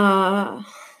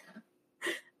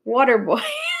Waterboy.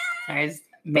 Sorry, I just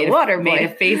made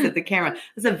a face at the camera.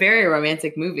 It's a very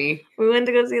romantic movie. We went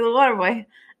to go see The Waterboy,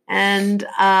 and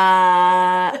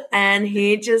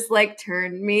he just like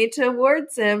turned me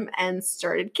towards him and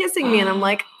started kissing me, and I'm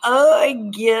like, oh, I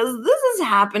guess this is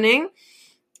happening,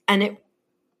 and it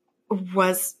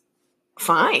was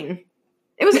fine.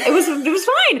 It was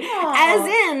fine. As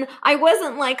in, I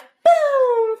wasn't like,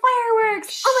 boom,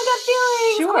 fireworks. Oh my God,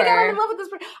 feelings. Sure. Oh my God, I'm in love with this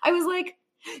person. I was like,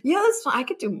 yeah, that's fine. I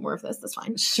could do more of this. That's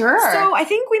fine. Sure. So I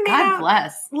think we made God out,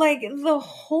 bless. like the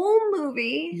whole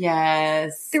movie.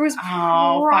 Yes. There was fuck.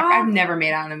 I've never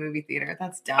made out in a movie theater.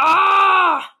 That's dumb.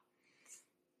 Ah.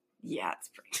 Yeah, it's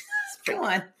pretty. Come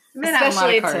on.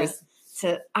 Especially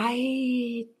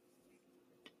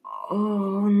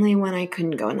only when I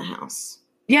couldn't go in the house.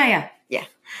 Yeah. Yeah.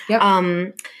 Yep.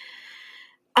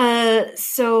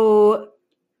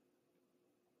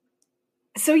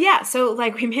 So yeah, so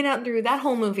like we made out through that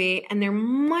whole movie, and there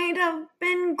might have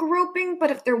been groping, but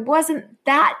if there wasn't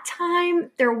that time,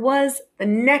 there was the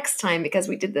next time, because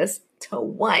we did this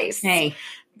twice. Hey,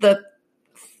 The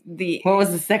what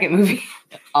was the second movie?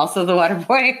 Also The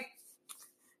Waterboy?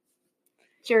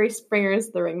 Jerry Springer's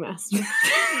The Ringmaster.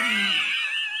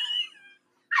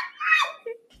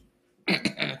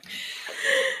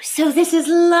 So this is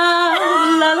love,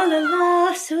 la la la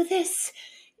la. So this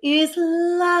is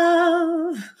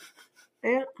love.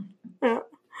 Yeah.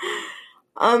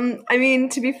 I mean,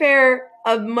 to be fair,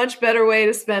 a much better way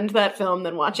to spend that film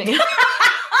than watching it.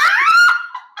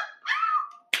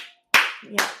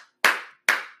 Yeah.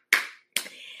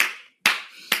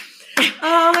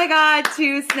 Oh my God,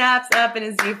 2 snaps up in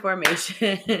his Z formation.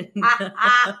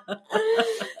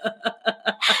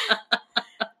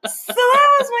 So that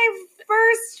was my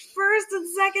first and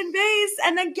second base.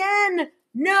 And again,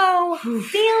 no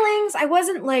feelings. I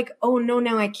wasn't like, oh no,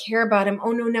 now I care about him.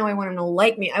 Oh no, now I want him to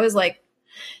like me. I was like,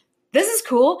 this is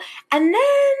cool. And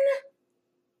then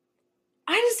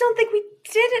I just don't think we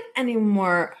did it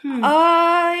anymore.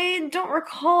 I don't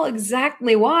recall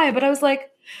exactly why, but I was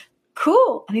like,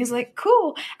 cool. And he's like,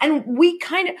 cool. And we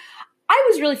I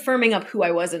was really firming up who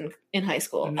I was in high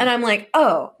school. Mm-hmm. And I'm like,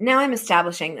 oh, now I'm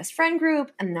establishing this friend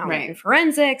group, and now I'm in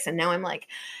forensics, and now I'm like,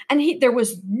 and there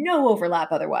was no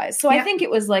overlap otherwise. So I think it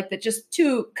was like that just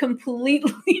 2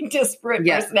 completely disparate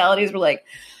personalities were like,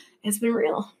 it's been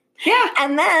real. Yeah.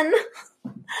 And then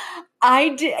I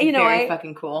did, very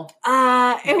fucking cool.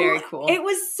 Very cool. It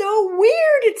was so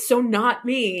weird. It's so not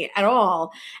me at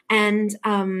all. And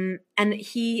I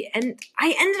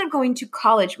ended up going to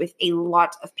college with a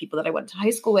lot of people that I went to high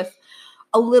school with,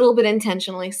 a little bit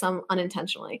intentionally, some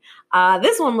unintentionally.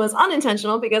 This one was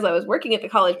unintentional because I was working at the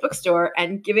college bookstore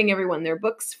and giving everyone their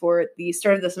books for the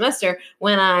start of the semester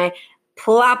when I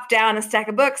plop down a stack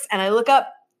of books and I look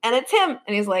up and it's him.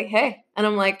 And he's like, hey. And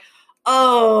I'm like,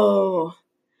 oh,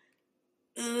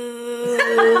 that's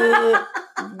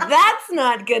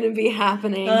not going to be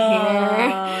happening here.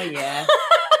 Oh, yeah.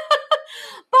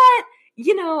 But,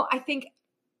 I think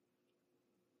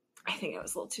I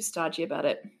was a little too stodgy about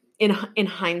it in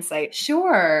hindsight.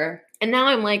 Sure. And now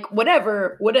I'm like,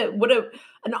 whatever,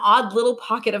 an odd little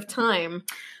pocket of time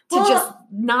to just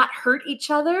not hurt each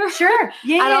other. Sure.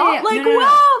 Yeah. At all. Yeah. Like,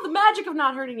 wow, the magic of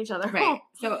not hurting each other. Right.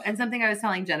 So, and something I was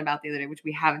telling Jen about the other day, which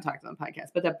we haven't talked about on the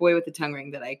podcast, but that boy with the tongue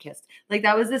ring that I kissed, like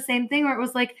that was the same thing where it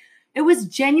was like, it was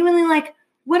genuinely like,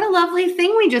 what a lovely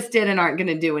thing we just did and aren't going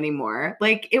to do anymore.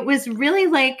 Like, it was really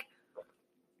like,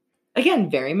 again,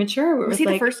 very mature. Was he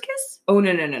like, the first kiss? Oh,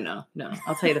 no.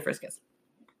 I'll tell you the first kiss.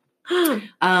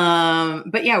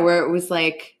 But yeah, where it was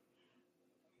like,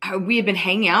 we had been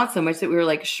hanging out so much that we were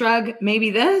like, shrug,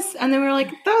 maybe this. And then we were like,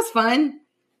 that was fun.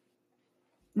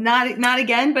 Not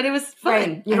again, but it was fun.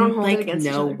 Right. You don't hold like, it against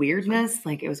no each other. weirdness.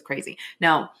 Like, it was crazy.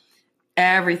 Now,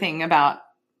 everything about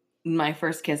my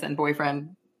first kiss and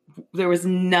boyfriend, there was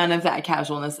none of that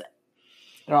casualness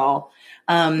at all.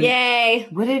 Yay.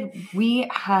 What did we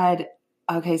had?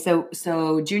 Okay.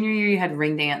 So junior year you had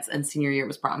ring dance and senior year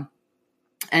was prom,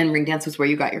 and ring dance was where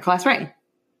you got your class ring.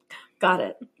 Got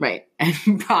it. Right.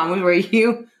 And prom was where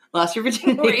you lost your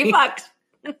virginity. Where you fucked.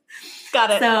 Got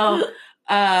it. So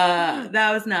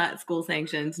that was not school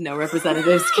sanctioned. No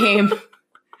representatives came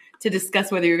to discuss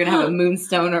whether you're going to have a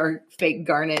moonstone or fake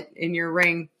garnet in your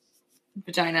ring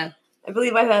vagina. I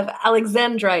believe I have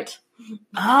Alexandrite.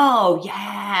 Oh,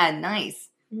 yeah. Nice.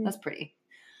 That's pretty.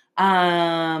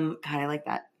 God, I like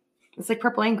that. It's like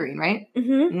purple and green, right?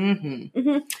 Mm-hmm.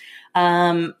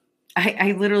 Mm-hmm.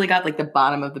 I literally got like the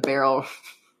bottom of the barrel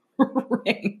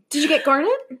ring. Did you get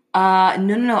garnet?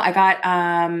 No. I got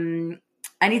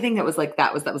anything that was like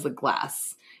that was like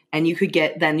glass. And you could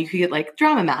get like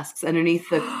drama masks underneath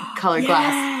the colored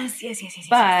glass. Yes.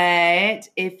 But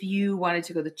if you wanted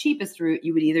to go the cheapest route,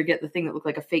 you would either get the thing that looked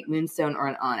like a fake moonstone or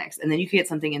an onyx. And then you could get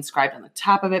something inscribed on the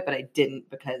top of it, but I didn't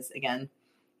because, again,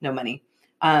 no money.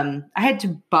 I had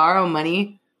to borrow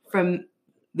money from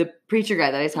the preacher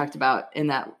guy that I talked about in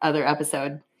that other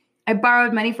episode. I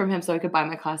borrowed money from him so I could buy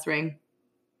my class ring.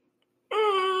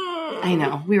 I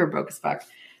know. We were broke as fuck.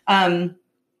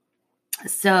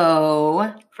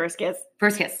 So first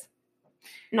kiss.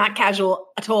 Not casual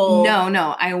at all.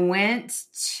 No. I went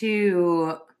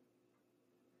to,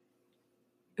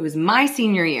 it was my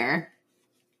senior year,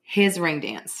 his ring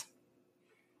dance.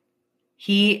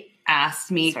 He asked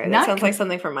me. Sorry, that sounds like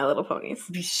something from My Little Ponies.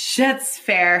 That's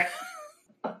fair.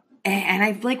 And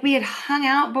I like we had hung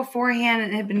out beforehand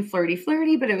and it had been flirty,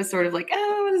 but it was sort of like,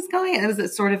 oh, what is going on? It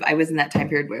was sort of, I was in that time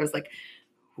period where I was like,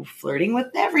 flirting with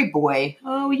every boy.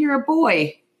 Oh, you're a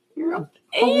boy. You're a boy.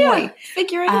 Yeah,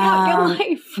 figuring out your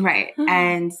life. Right.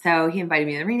 And so he invited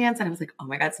me to the ring dance and I was like, oh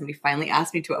my God, somebody finally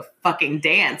asked me to a fucking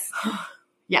dance.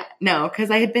 Yeah, no, because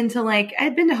I had been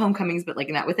to homecomings, but like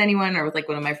not with anyone or with like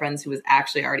one of my friends who was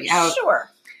actually already out. Sure.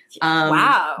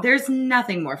 Wow. There's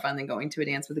nothing more fun than going to a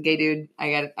dance with a gay dude.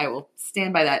 I will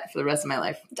stand by that for the rest of my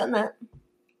life. Done that.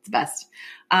 It's the best.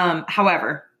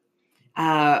 However,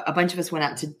 a bunch of us went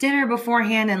out to dinner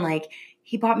beforehand and like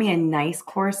he bought me a nice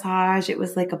corsage. It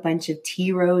was like a bunch of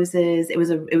tea roses. It was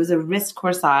a wrist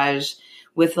corsage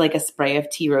with like a spray of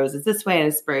tea roses this way and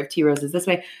a spray of tea roses this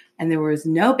way. And there was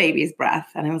no baby's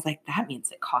breath. And I was like, that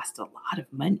means it cost a lot of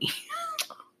money.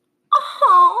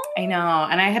 Oh. I know.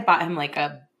 And I had bought him like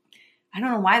I don't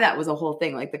know why that was a whole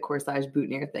thing, like the corsage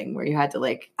boutonniere thing where you had to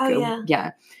like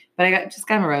yeah. But I just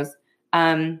got him a rose.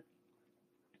 And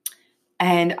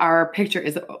our picture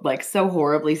is like so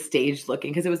horribly staged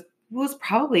looking because it was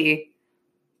probably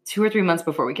 2 or 3 months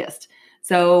before we kissed.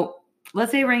 So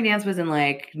let's say ring dance was in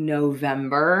like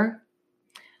November.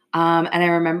 And I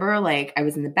remember like I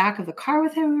was in the back of the car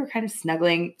with him. We were kind of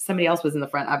snuggling. Somebody else was in the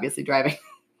front, obviously driving.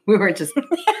 We were just,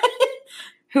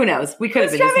 who knows? We could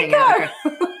have been just hanging out.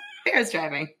 Bear's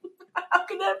driving. How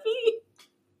could that be?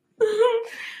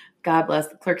 God bless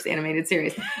the Clerks animated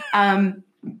series. And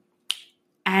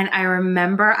I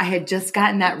remember I had just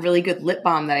gotten that really good lip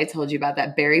balm that I told you about,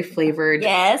 that berry flavored.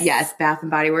 Yes, Bath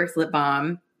and Body Works lip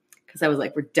balm. Because I was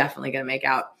like, we're definitely going to make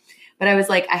out. But I was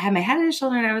like, I had my head on his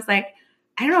shoulder and I was like,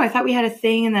 I don't know. I thought we had a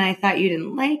thing and then I thought you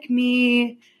didn't like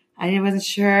me. I wasn't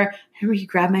sure. I remember he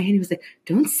grabbed my hand. He was like,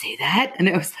 don't say that. And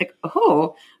I was like,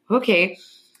 oh, okay.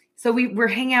 So we were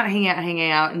hanging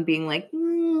out and being like,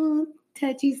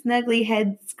 touchy, snuggly,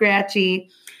 head scratchy.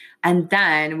 And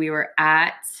then we were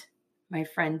at my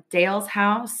friend Dale's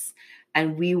house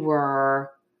and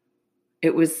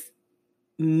it was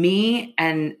me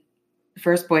and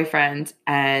first boyfriend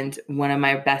and one of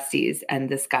my besties and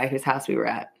this guy whose house we were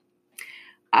at.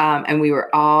 And we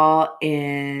were all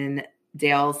in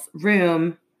Dale's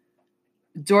room,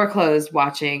 door closed,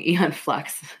 watching Aeon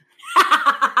Flux.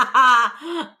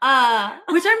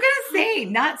 Which I'm gonna say,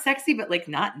 not sexy, but like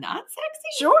not sexy.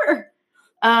 Sure.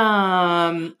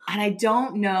 And I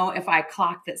don't know if I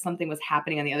clocked that something was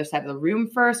happening on the other side of the room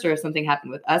first, or if something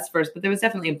happened with us first. But there was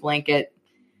definitely a blanket.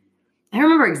 I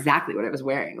remember exactly what I was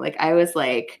wearing. Like I was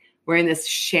like wearing this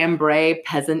chambray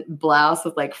peasant blouse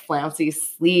with like flouncy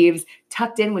sleeves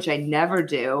tucked in, which I never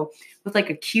do, with like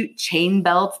a cute chain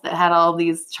belt that had all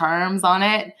these charms on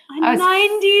it. I was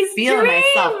 90s feeling dream.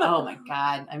 myself. Oh my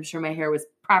God. I'm sure my hair was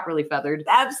properly feathered.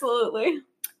 Absolutely.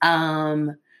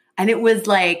 And it was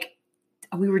like,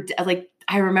 we were like,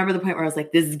 I remember the point where I was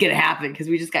like, this is going to happen because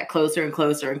we just got closer and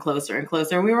closer and closer and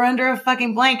closer. And we were under a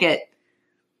fucking blanket.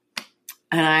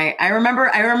 And I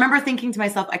remember thinking to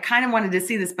myself, I kind of wanted to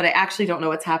see this, but I actually don't know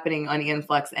what's happening on Aeon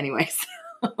Flux anyway.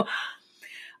 So,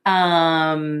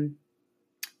 yeah,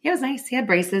 it was nice. He had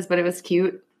braces, but it was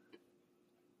cute.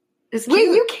 Wait,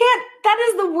 you can't. That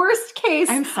is the worst case.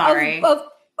 I'm sorry.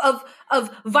 Of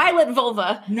violet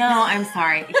vulva. No, I'm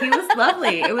sorry. He was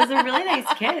lovely. It was a really nice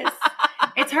kiss.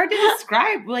 It's hard to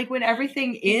describe, like when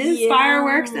everything is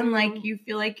fireworks and like you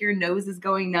feel like your nose is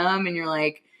going numb and you're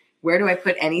like, where do I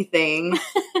put anything?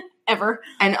 Ever.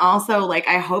 And also, like,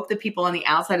 I hope the people on the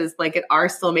outside of this blanket are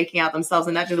still making out themselves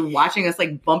and not just watching us,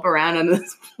 like, bump around under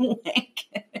this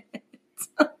blanket.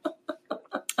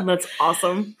 That's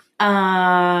awesome.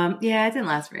 Yeah, it didn't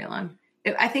last very long.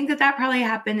 I think that probably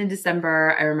happened in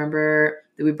December. I remember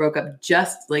that we broke up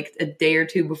just, like, a day or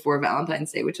two before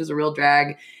Valentine's Day, which was a real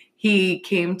drag. He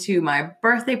came to my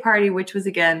birthday party, which was,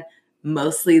 again,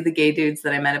 mostly the gay dudes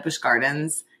that I met at Busch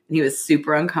Gardens. And he was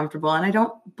super uncomfortable. And I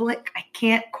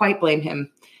can't quite blame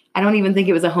him. I don't even think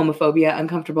it was a homophobia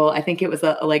uncomfortable. I think it was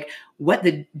a like, what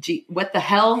the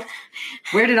hell?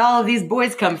 Where did all of these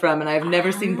boys come from? And I've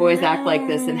never seen boys act like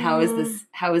this. And how is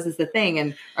this a thing?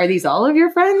 And are these all of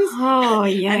your friends? Oh,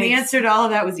 yeah. And the answer to all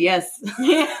of that was yes.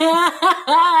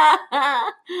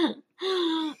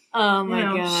 Oh my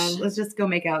God. Let's just go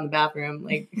make out in the bathroom.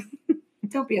 Like,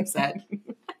 don't be upset.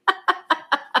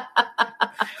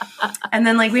 And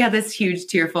then, like, we had this huge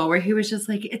tearful where he was just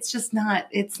like, it's not.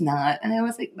 And I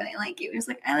was like, but I like you. He was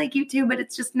like, I like you too, but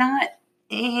it's just not.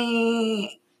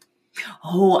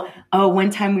 Oh, one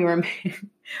time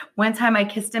I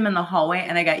kissed him in the hallway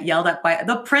and I got yelled at by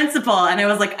the principal. And I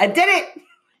was like, I did it.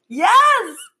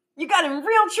 Yes. You got in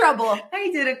real trouble.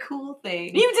 I did a cool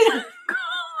thing. You did.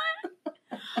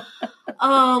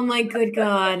 Oh my good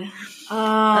God.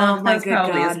 Oh my That's good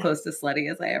probably God. as close to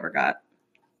slutty as I ever got.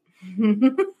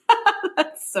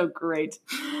 That's so great.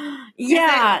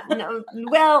 Yeah. No,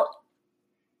 well,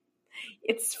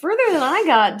 it's further than I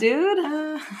got, dude.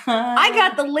 I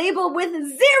got the label with 0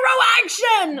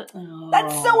 action.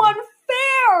 That's so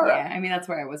unfair. Yeah, I mean, that's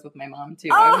where I was with my mom, too.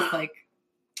 I was like...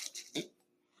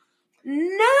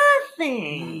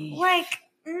 Nothing. Like,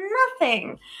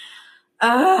 nothing.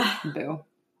 Boo.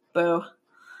 Boo.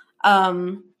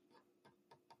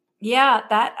 Yeah,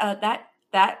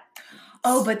 that.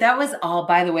 Oh, but that was all,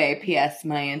 by the way, P.S.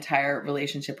 My entire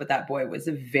relationship with that boy was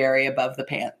very above the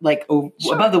pants, like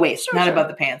above the waist, not above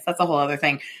the pants. That's a whole other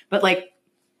thing. But like,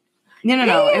 no.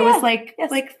 Yeah, it was like,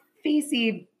 yes. like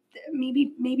facey,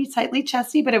 maybe slightly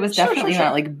chesty, but it was definitely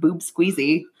not like boob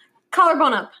squeezy.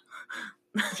 Collarbone up.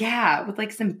 Yeah, with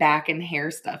like some back and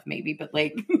hair stuff, maybe, but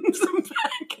like Some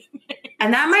back and hair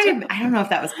and that might have, I don't know if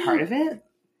that was part of it.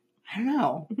 I don't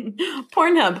know.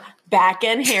 Pornhub, back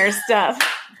and hair stuff.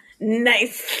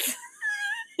 Nice.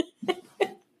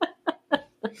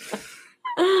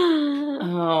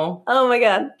 Oh my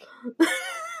God.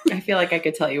 I feel like I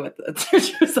could tell you what the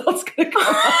search results gonna come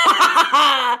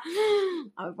up.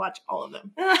 I would watch all of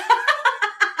them.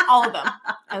 All of them.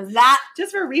 And that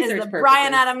Just for is research the purposes.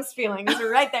 Bryan Adams feelings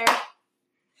right there.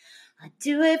 I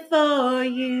do it for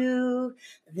you.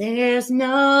 There's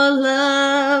no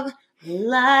love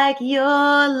like your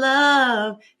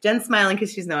love. Jen's smiling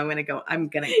because she's You're gonna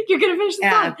finish the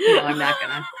song. No, I'm not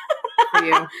gonna. For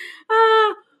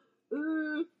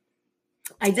you.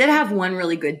 I did have one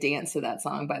really good dance to that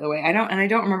song, by the way. I don't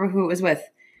remember who it was with,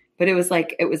 but it was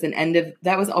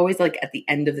that was always like at the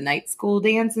end of the night school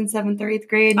dance in 7th or 8th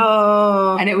grade.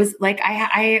 Oh. And it was like,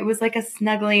 it was like a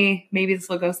snuggly, maybe this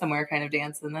will go somewhere kind of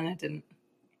dance. And then it didn't.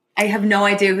 I have no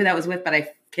idea who that was with, but I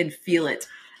can feel it.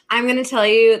 I'm going to tell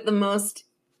you the most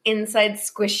inside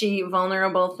squishy,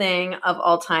 vulnerable thing of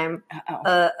all time.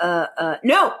 No,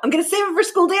 I'm going to save it for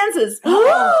school dances.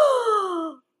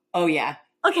 Oh, yeah.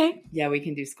 Okay. Yeah, we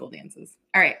can do school dances.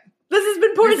 All right. This has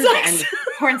been porn This is the sex. end.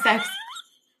 Porn sex.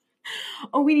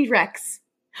 Oh, we need Rex.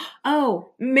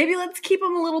 Oh. Maybe let's keep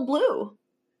him a little blue.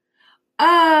 You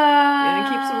want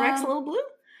to keep some Rex a little blue?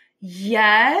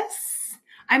 Yes.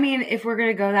 I mean, if we're going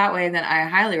to go that way, then I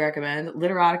highly recommend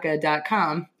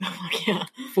literotica.com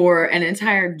for an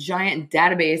entire giant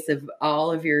database of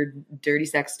all of your dirty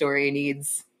sex story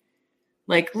needs.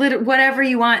 Like, whatever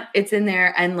you want, it's in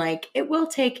there. And, like, it will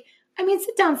take,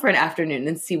 sit down for an afternoon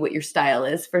and see what your style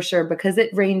is for sure, because it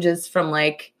ranges from,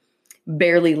 like,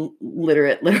 barely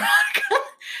literate literotica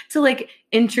to, like,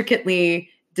 intricately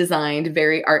designed,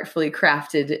 very artfully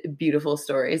crafted, beautiful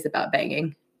stories about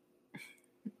banging.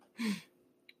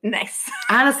 Nice.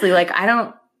 Honestly, like,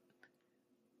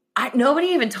 nobody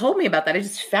even told me about that. I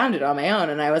just found it on my own,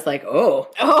 and I was like,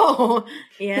 oh,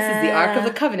 yeah. This is the Ark of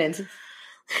the Covenant.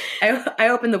 I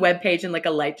opened the webpage and like a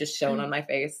light just shone on my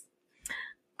face.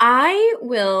 I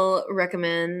will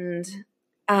recommend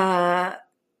a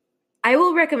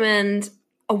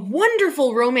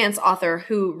wonderful romance author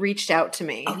who reached out to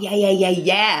me. Oh,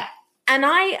 yeah. And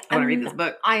I want to read this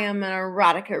book. I am an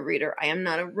erotica reader. I am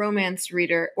not a romance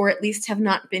reader, or at least have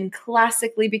not been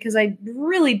classically, because I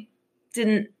really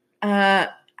didn't.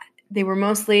 They were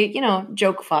mostly,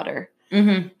 joke fodder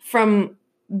from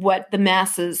what the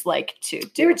masses like to do.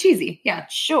 They were cheesy. Yeah.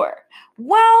 Sure.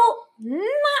 Well, not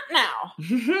now.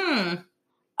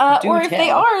 Or if they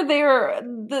are,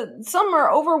 some are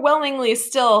overwhelmingly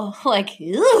still like,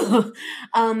 ugh.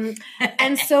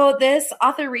 And so this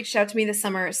author reached out to me this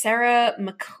summer, Sarah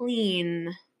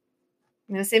MacLean.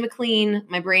 I'm going to say MacLean.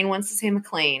 My brain wants to say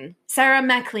MacLean. Sarah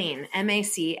MacLean,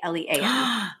 MacLean.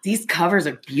 These covers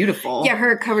are beautiful. Yeah,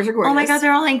 her covers are gorgeous. Oh my God,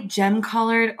 they're all like gem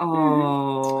colored.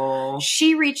 Oh.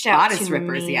 She reached out Bodice to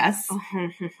rippers, me. yes.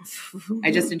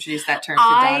 I just introduced that term to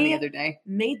Dawn the other day.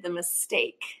 Made the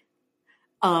mistake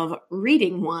of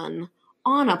reading one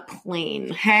on a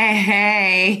plane.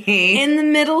 Hey. In the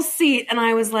middle seat. And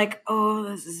I was like, oh,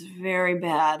 this is very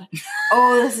bad.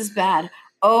 Oh, this is bad.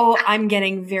 Oh, I'm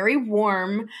getting very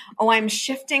warm. Oh, I'm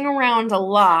shifting around a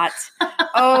lot.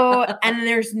 Oh, and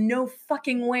there's no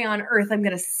fucking way on earth I'm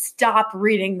going to stop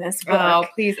reading this book. Oh,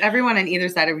 please. Everyone on either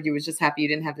side of you was just happy you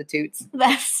didn't have the toots.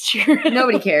 That's true.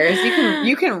 Nobody cares.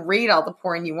 You can read all the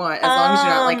porn you want as long as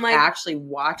you're not like actually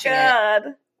watching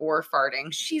it or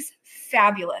farting. She's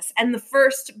fabulous. And the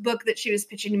first book that she was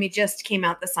pitching to me just came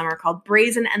out this summer, called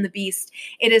Brazen and the Beast.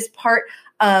 It is part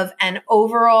of an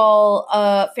overall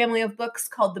family of books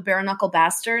called The Bare Knuckle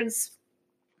Bastards,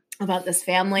 about this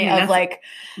family of like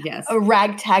a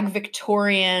ragtag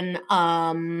Victorian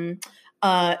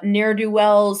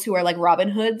ne'er-do-wells who are like Robin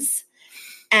Hoods.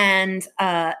 And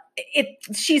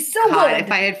she's so God, good.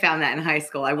 if I had found that in high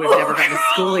school, I would have never gone to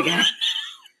school again.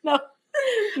 No.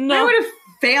 I would have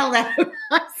failed out of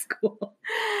high school.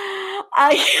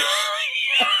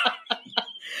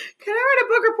 Can I write a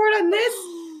book report on this?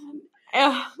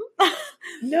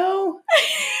 No.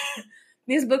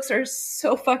 These books are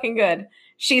so fucking good.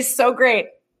 She's so great.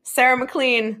 Sarah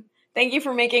McLean, thank you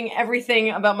for making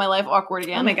everything about my life awkward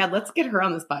again. Oh my God, let's get her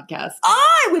on this podcast.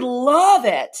 I would love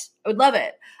it. I would love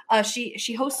it.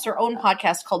 She hosts her own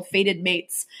podcast called Fated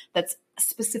Mates that's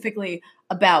specifically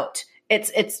about,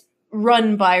 it's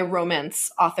run by romance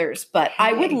authors, but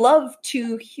I would love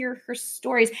to hear her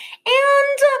stories. And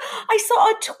I saw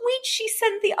a tweet she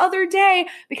sent the other day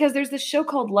because there's this show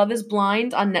called Love is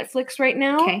Blind on Netflix right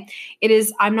now. Okay. It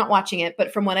is, I'm not watching it,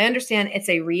 but from what I understand, it's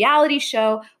a reality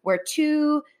show where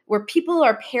people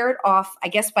are paired off, I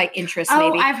guess by interest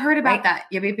maybe. Oh, I've heard about right? that.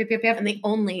 Yep. And they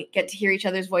only get to hear each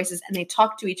other's voices and they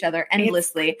talk to each other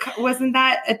endlessly. Wasn't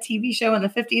that a TV show in the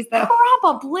 50s though?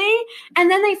 Probably.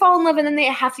 And then they fall in love and then they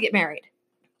have to get married.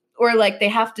 Or like they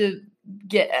have to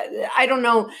get, I don't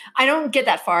know. I don't get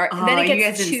that far. Oh, then it gets you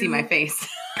guys didn't see my face.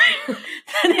 I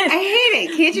hate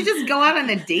it. Can't you just go out on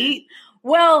a date?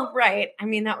 Well, right. I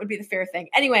mean, that would be the fair thing.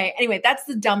 Anyway, that's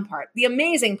the dumb part. The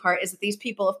amazing part is that these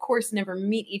people, of course, never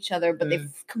meet each other, but they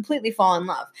completely fall in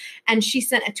love. And she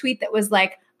sent a tweet that was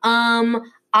like, I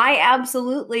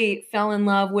absolutely fell in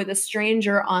love with a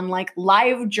stranger on like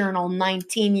LiveJournal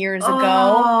 19 years ago.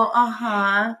 Oh,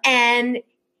 uh-huh. And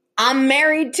I'm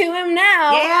married to him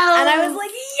now. Yes. And I was like,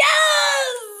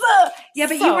 yes! Yeah,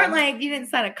 but you weren't like, you didn't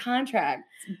sign a contract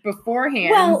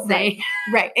beforehand. Well,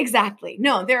 right, exactly.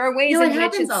 No, there are ways in it which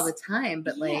happens it's all the time,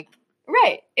 but like.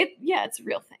 Right. It's a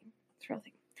real thing. It's a real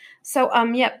thing. So,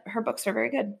 yep, her books are very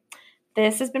good.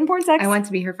 This has been Porn Sex. I want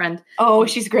to be her friend. Oh,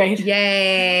 she's great.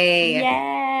 Yay.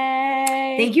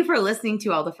 Yay. Thank you for listening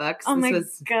to All the Fucks. Oh my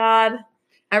God.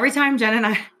 Every so often, Jen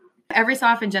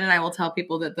and I will tell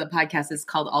people that the podcast is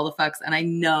called All the Fucks, and I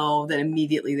know that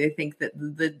immediately they think that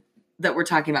that we're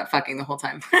talking about fucking the whole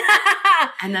time.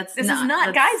 And this is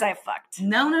not guys I fucked.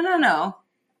 No.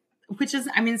 Which is,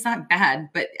 I mean, it's not bad,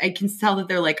 but I can tell that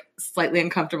they're like slightly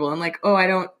uncomfortable. I'm like,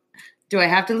 oh, do I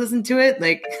have to listen to it?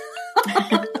 Like,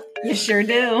 you sure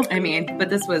do. I mean, but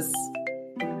this was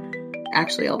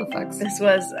actually all the fucks. This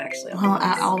was actually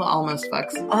all the almost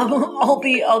fucks. All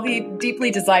the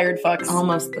deeply desired fucks.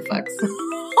 Almost the fucks.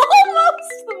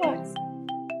 Almost the fucks.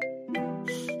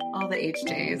 All the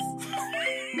HJs.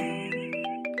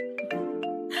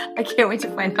 I can't wait to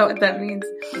find out what that means.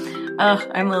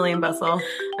 I'm Lillian Bussell.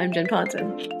 I'm Jen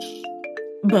Ponton.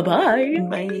 Bye-bye.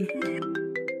 Bye.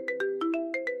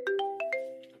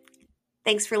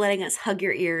 Thanks for letting us hug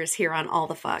your ears here on All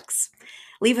the Fucks.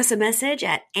 Leave us a message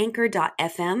at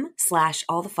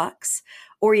anchor.fm/allthefucks,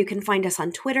 or you can find us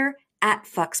on Twitter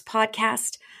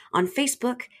 @FucksPodcast, on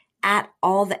Facebook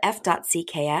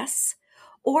 @allthef.cks,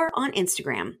 or on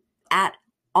Instagram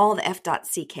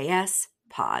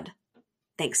 @allthef.cks_pod.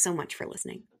 Thanks so much for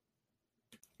listening.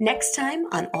 Next time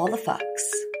on All the Fucks.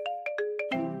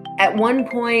 At one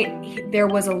point, there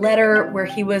was a letter where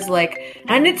he was like,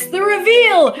 and it's the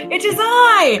reveal! It is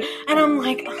I! And I'm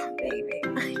like, oh, baby.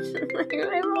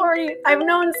 I've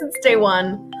known since day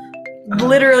one.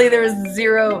 Literally, there's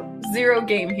zero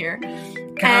game here.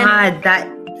 God, that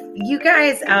you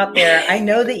guys out there, I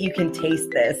know that you can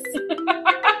taste this.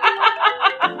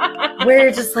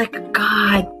 We're just like,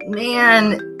 God,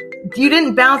 man, you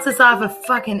didn't bounce this off of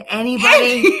fucking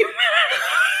anybody.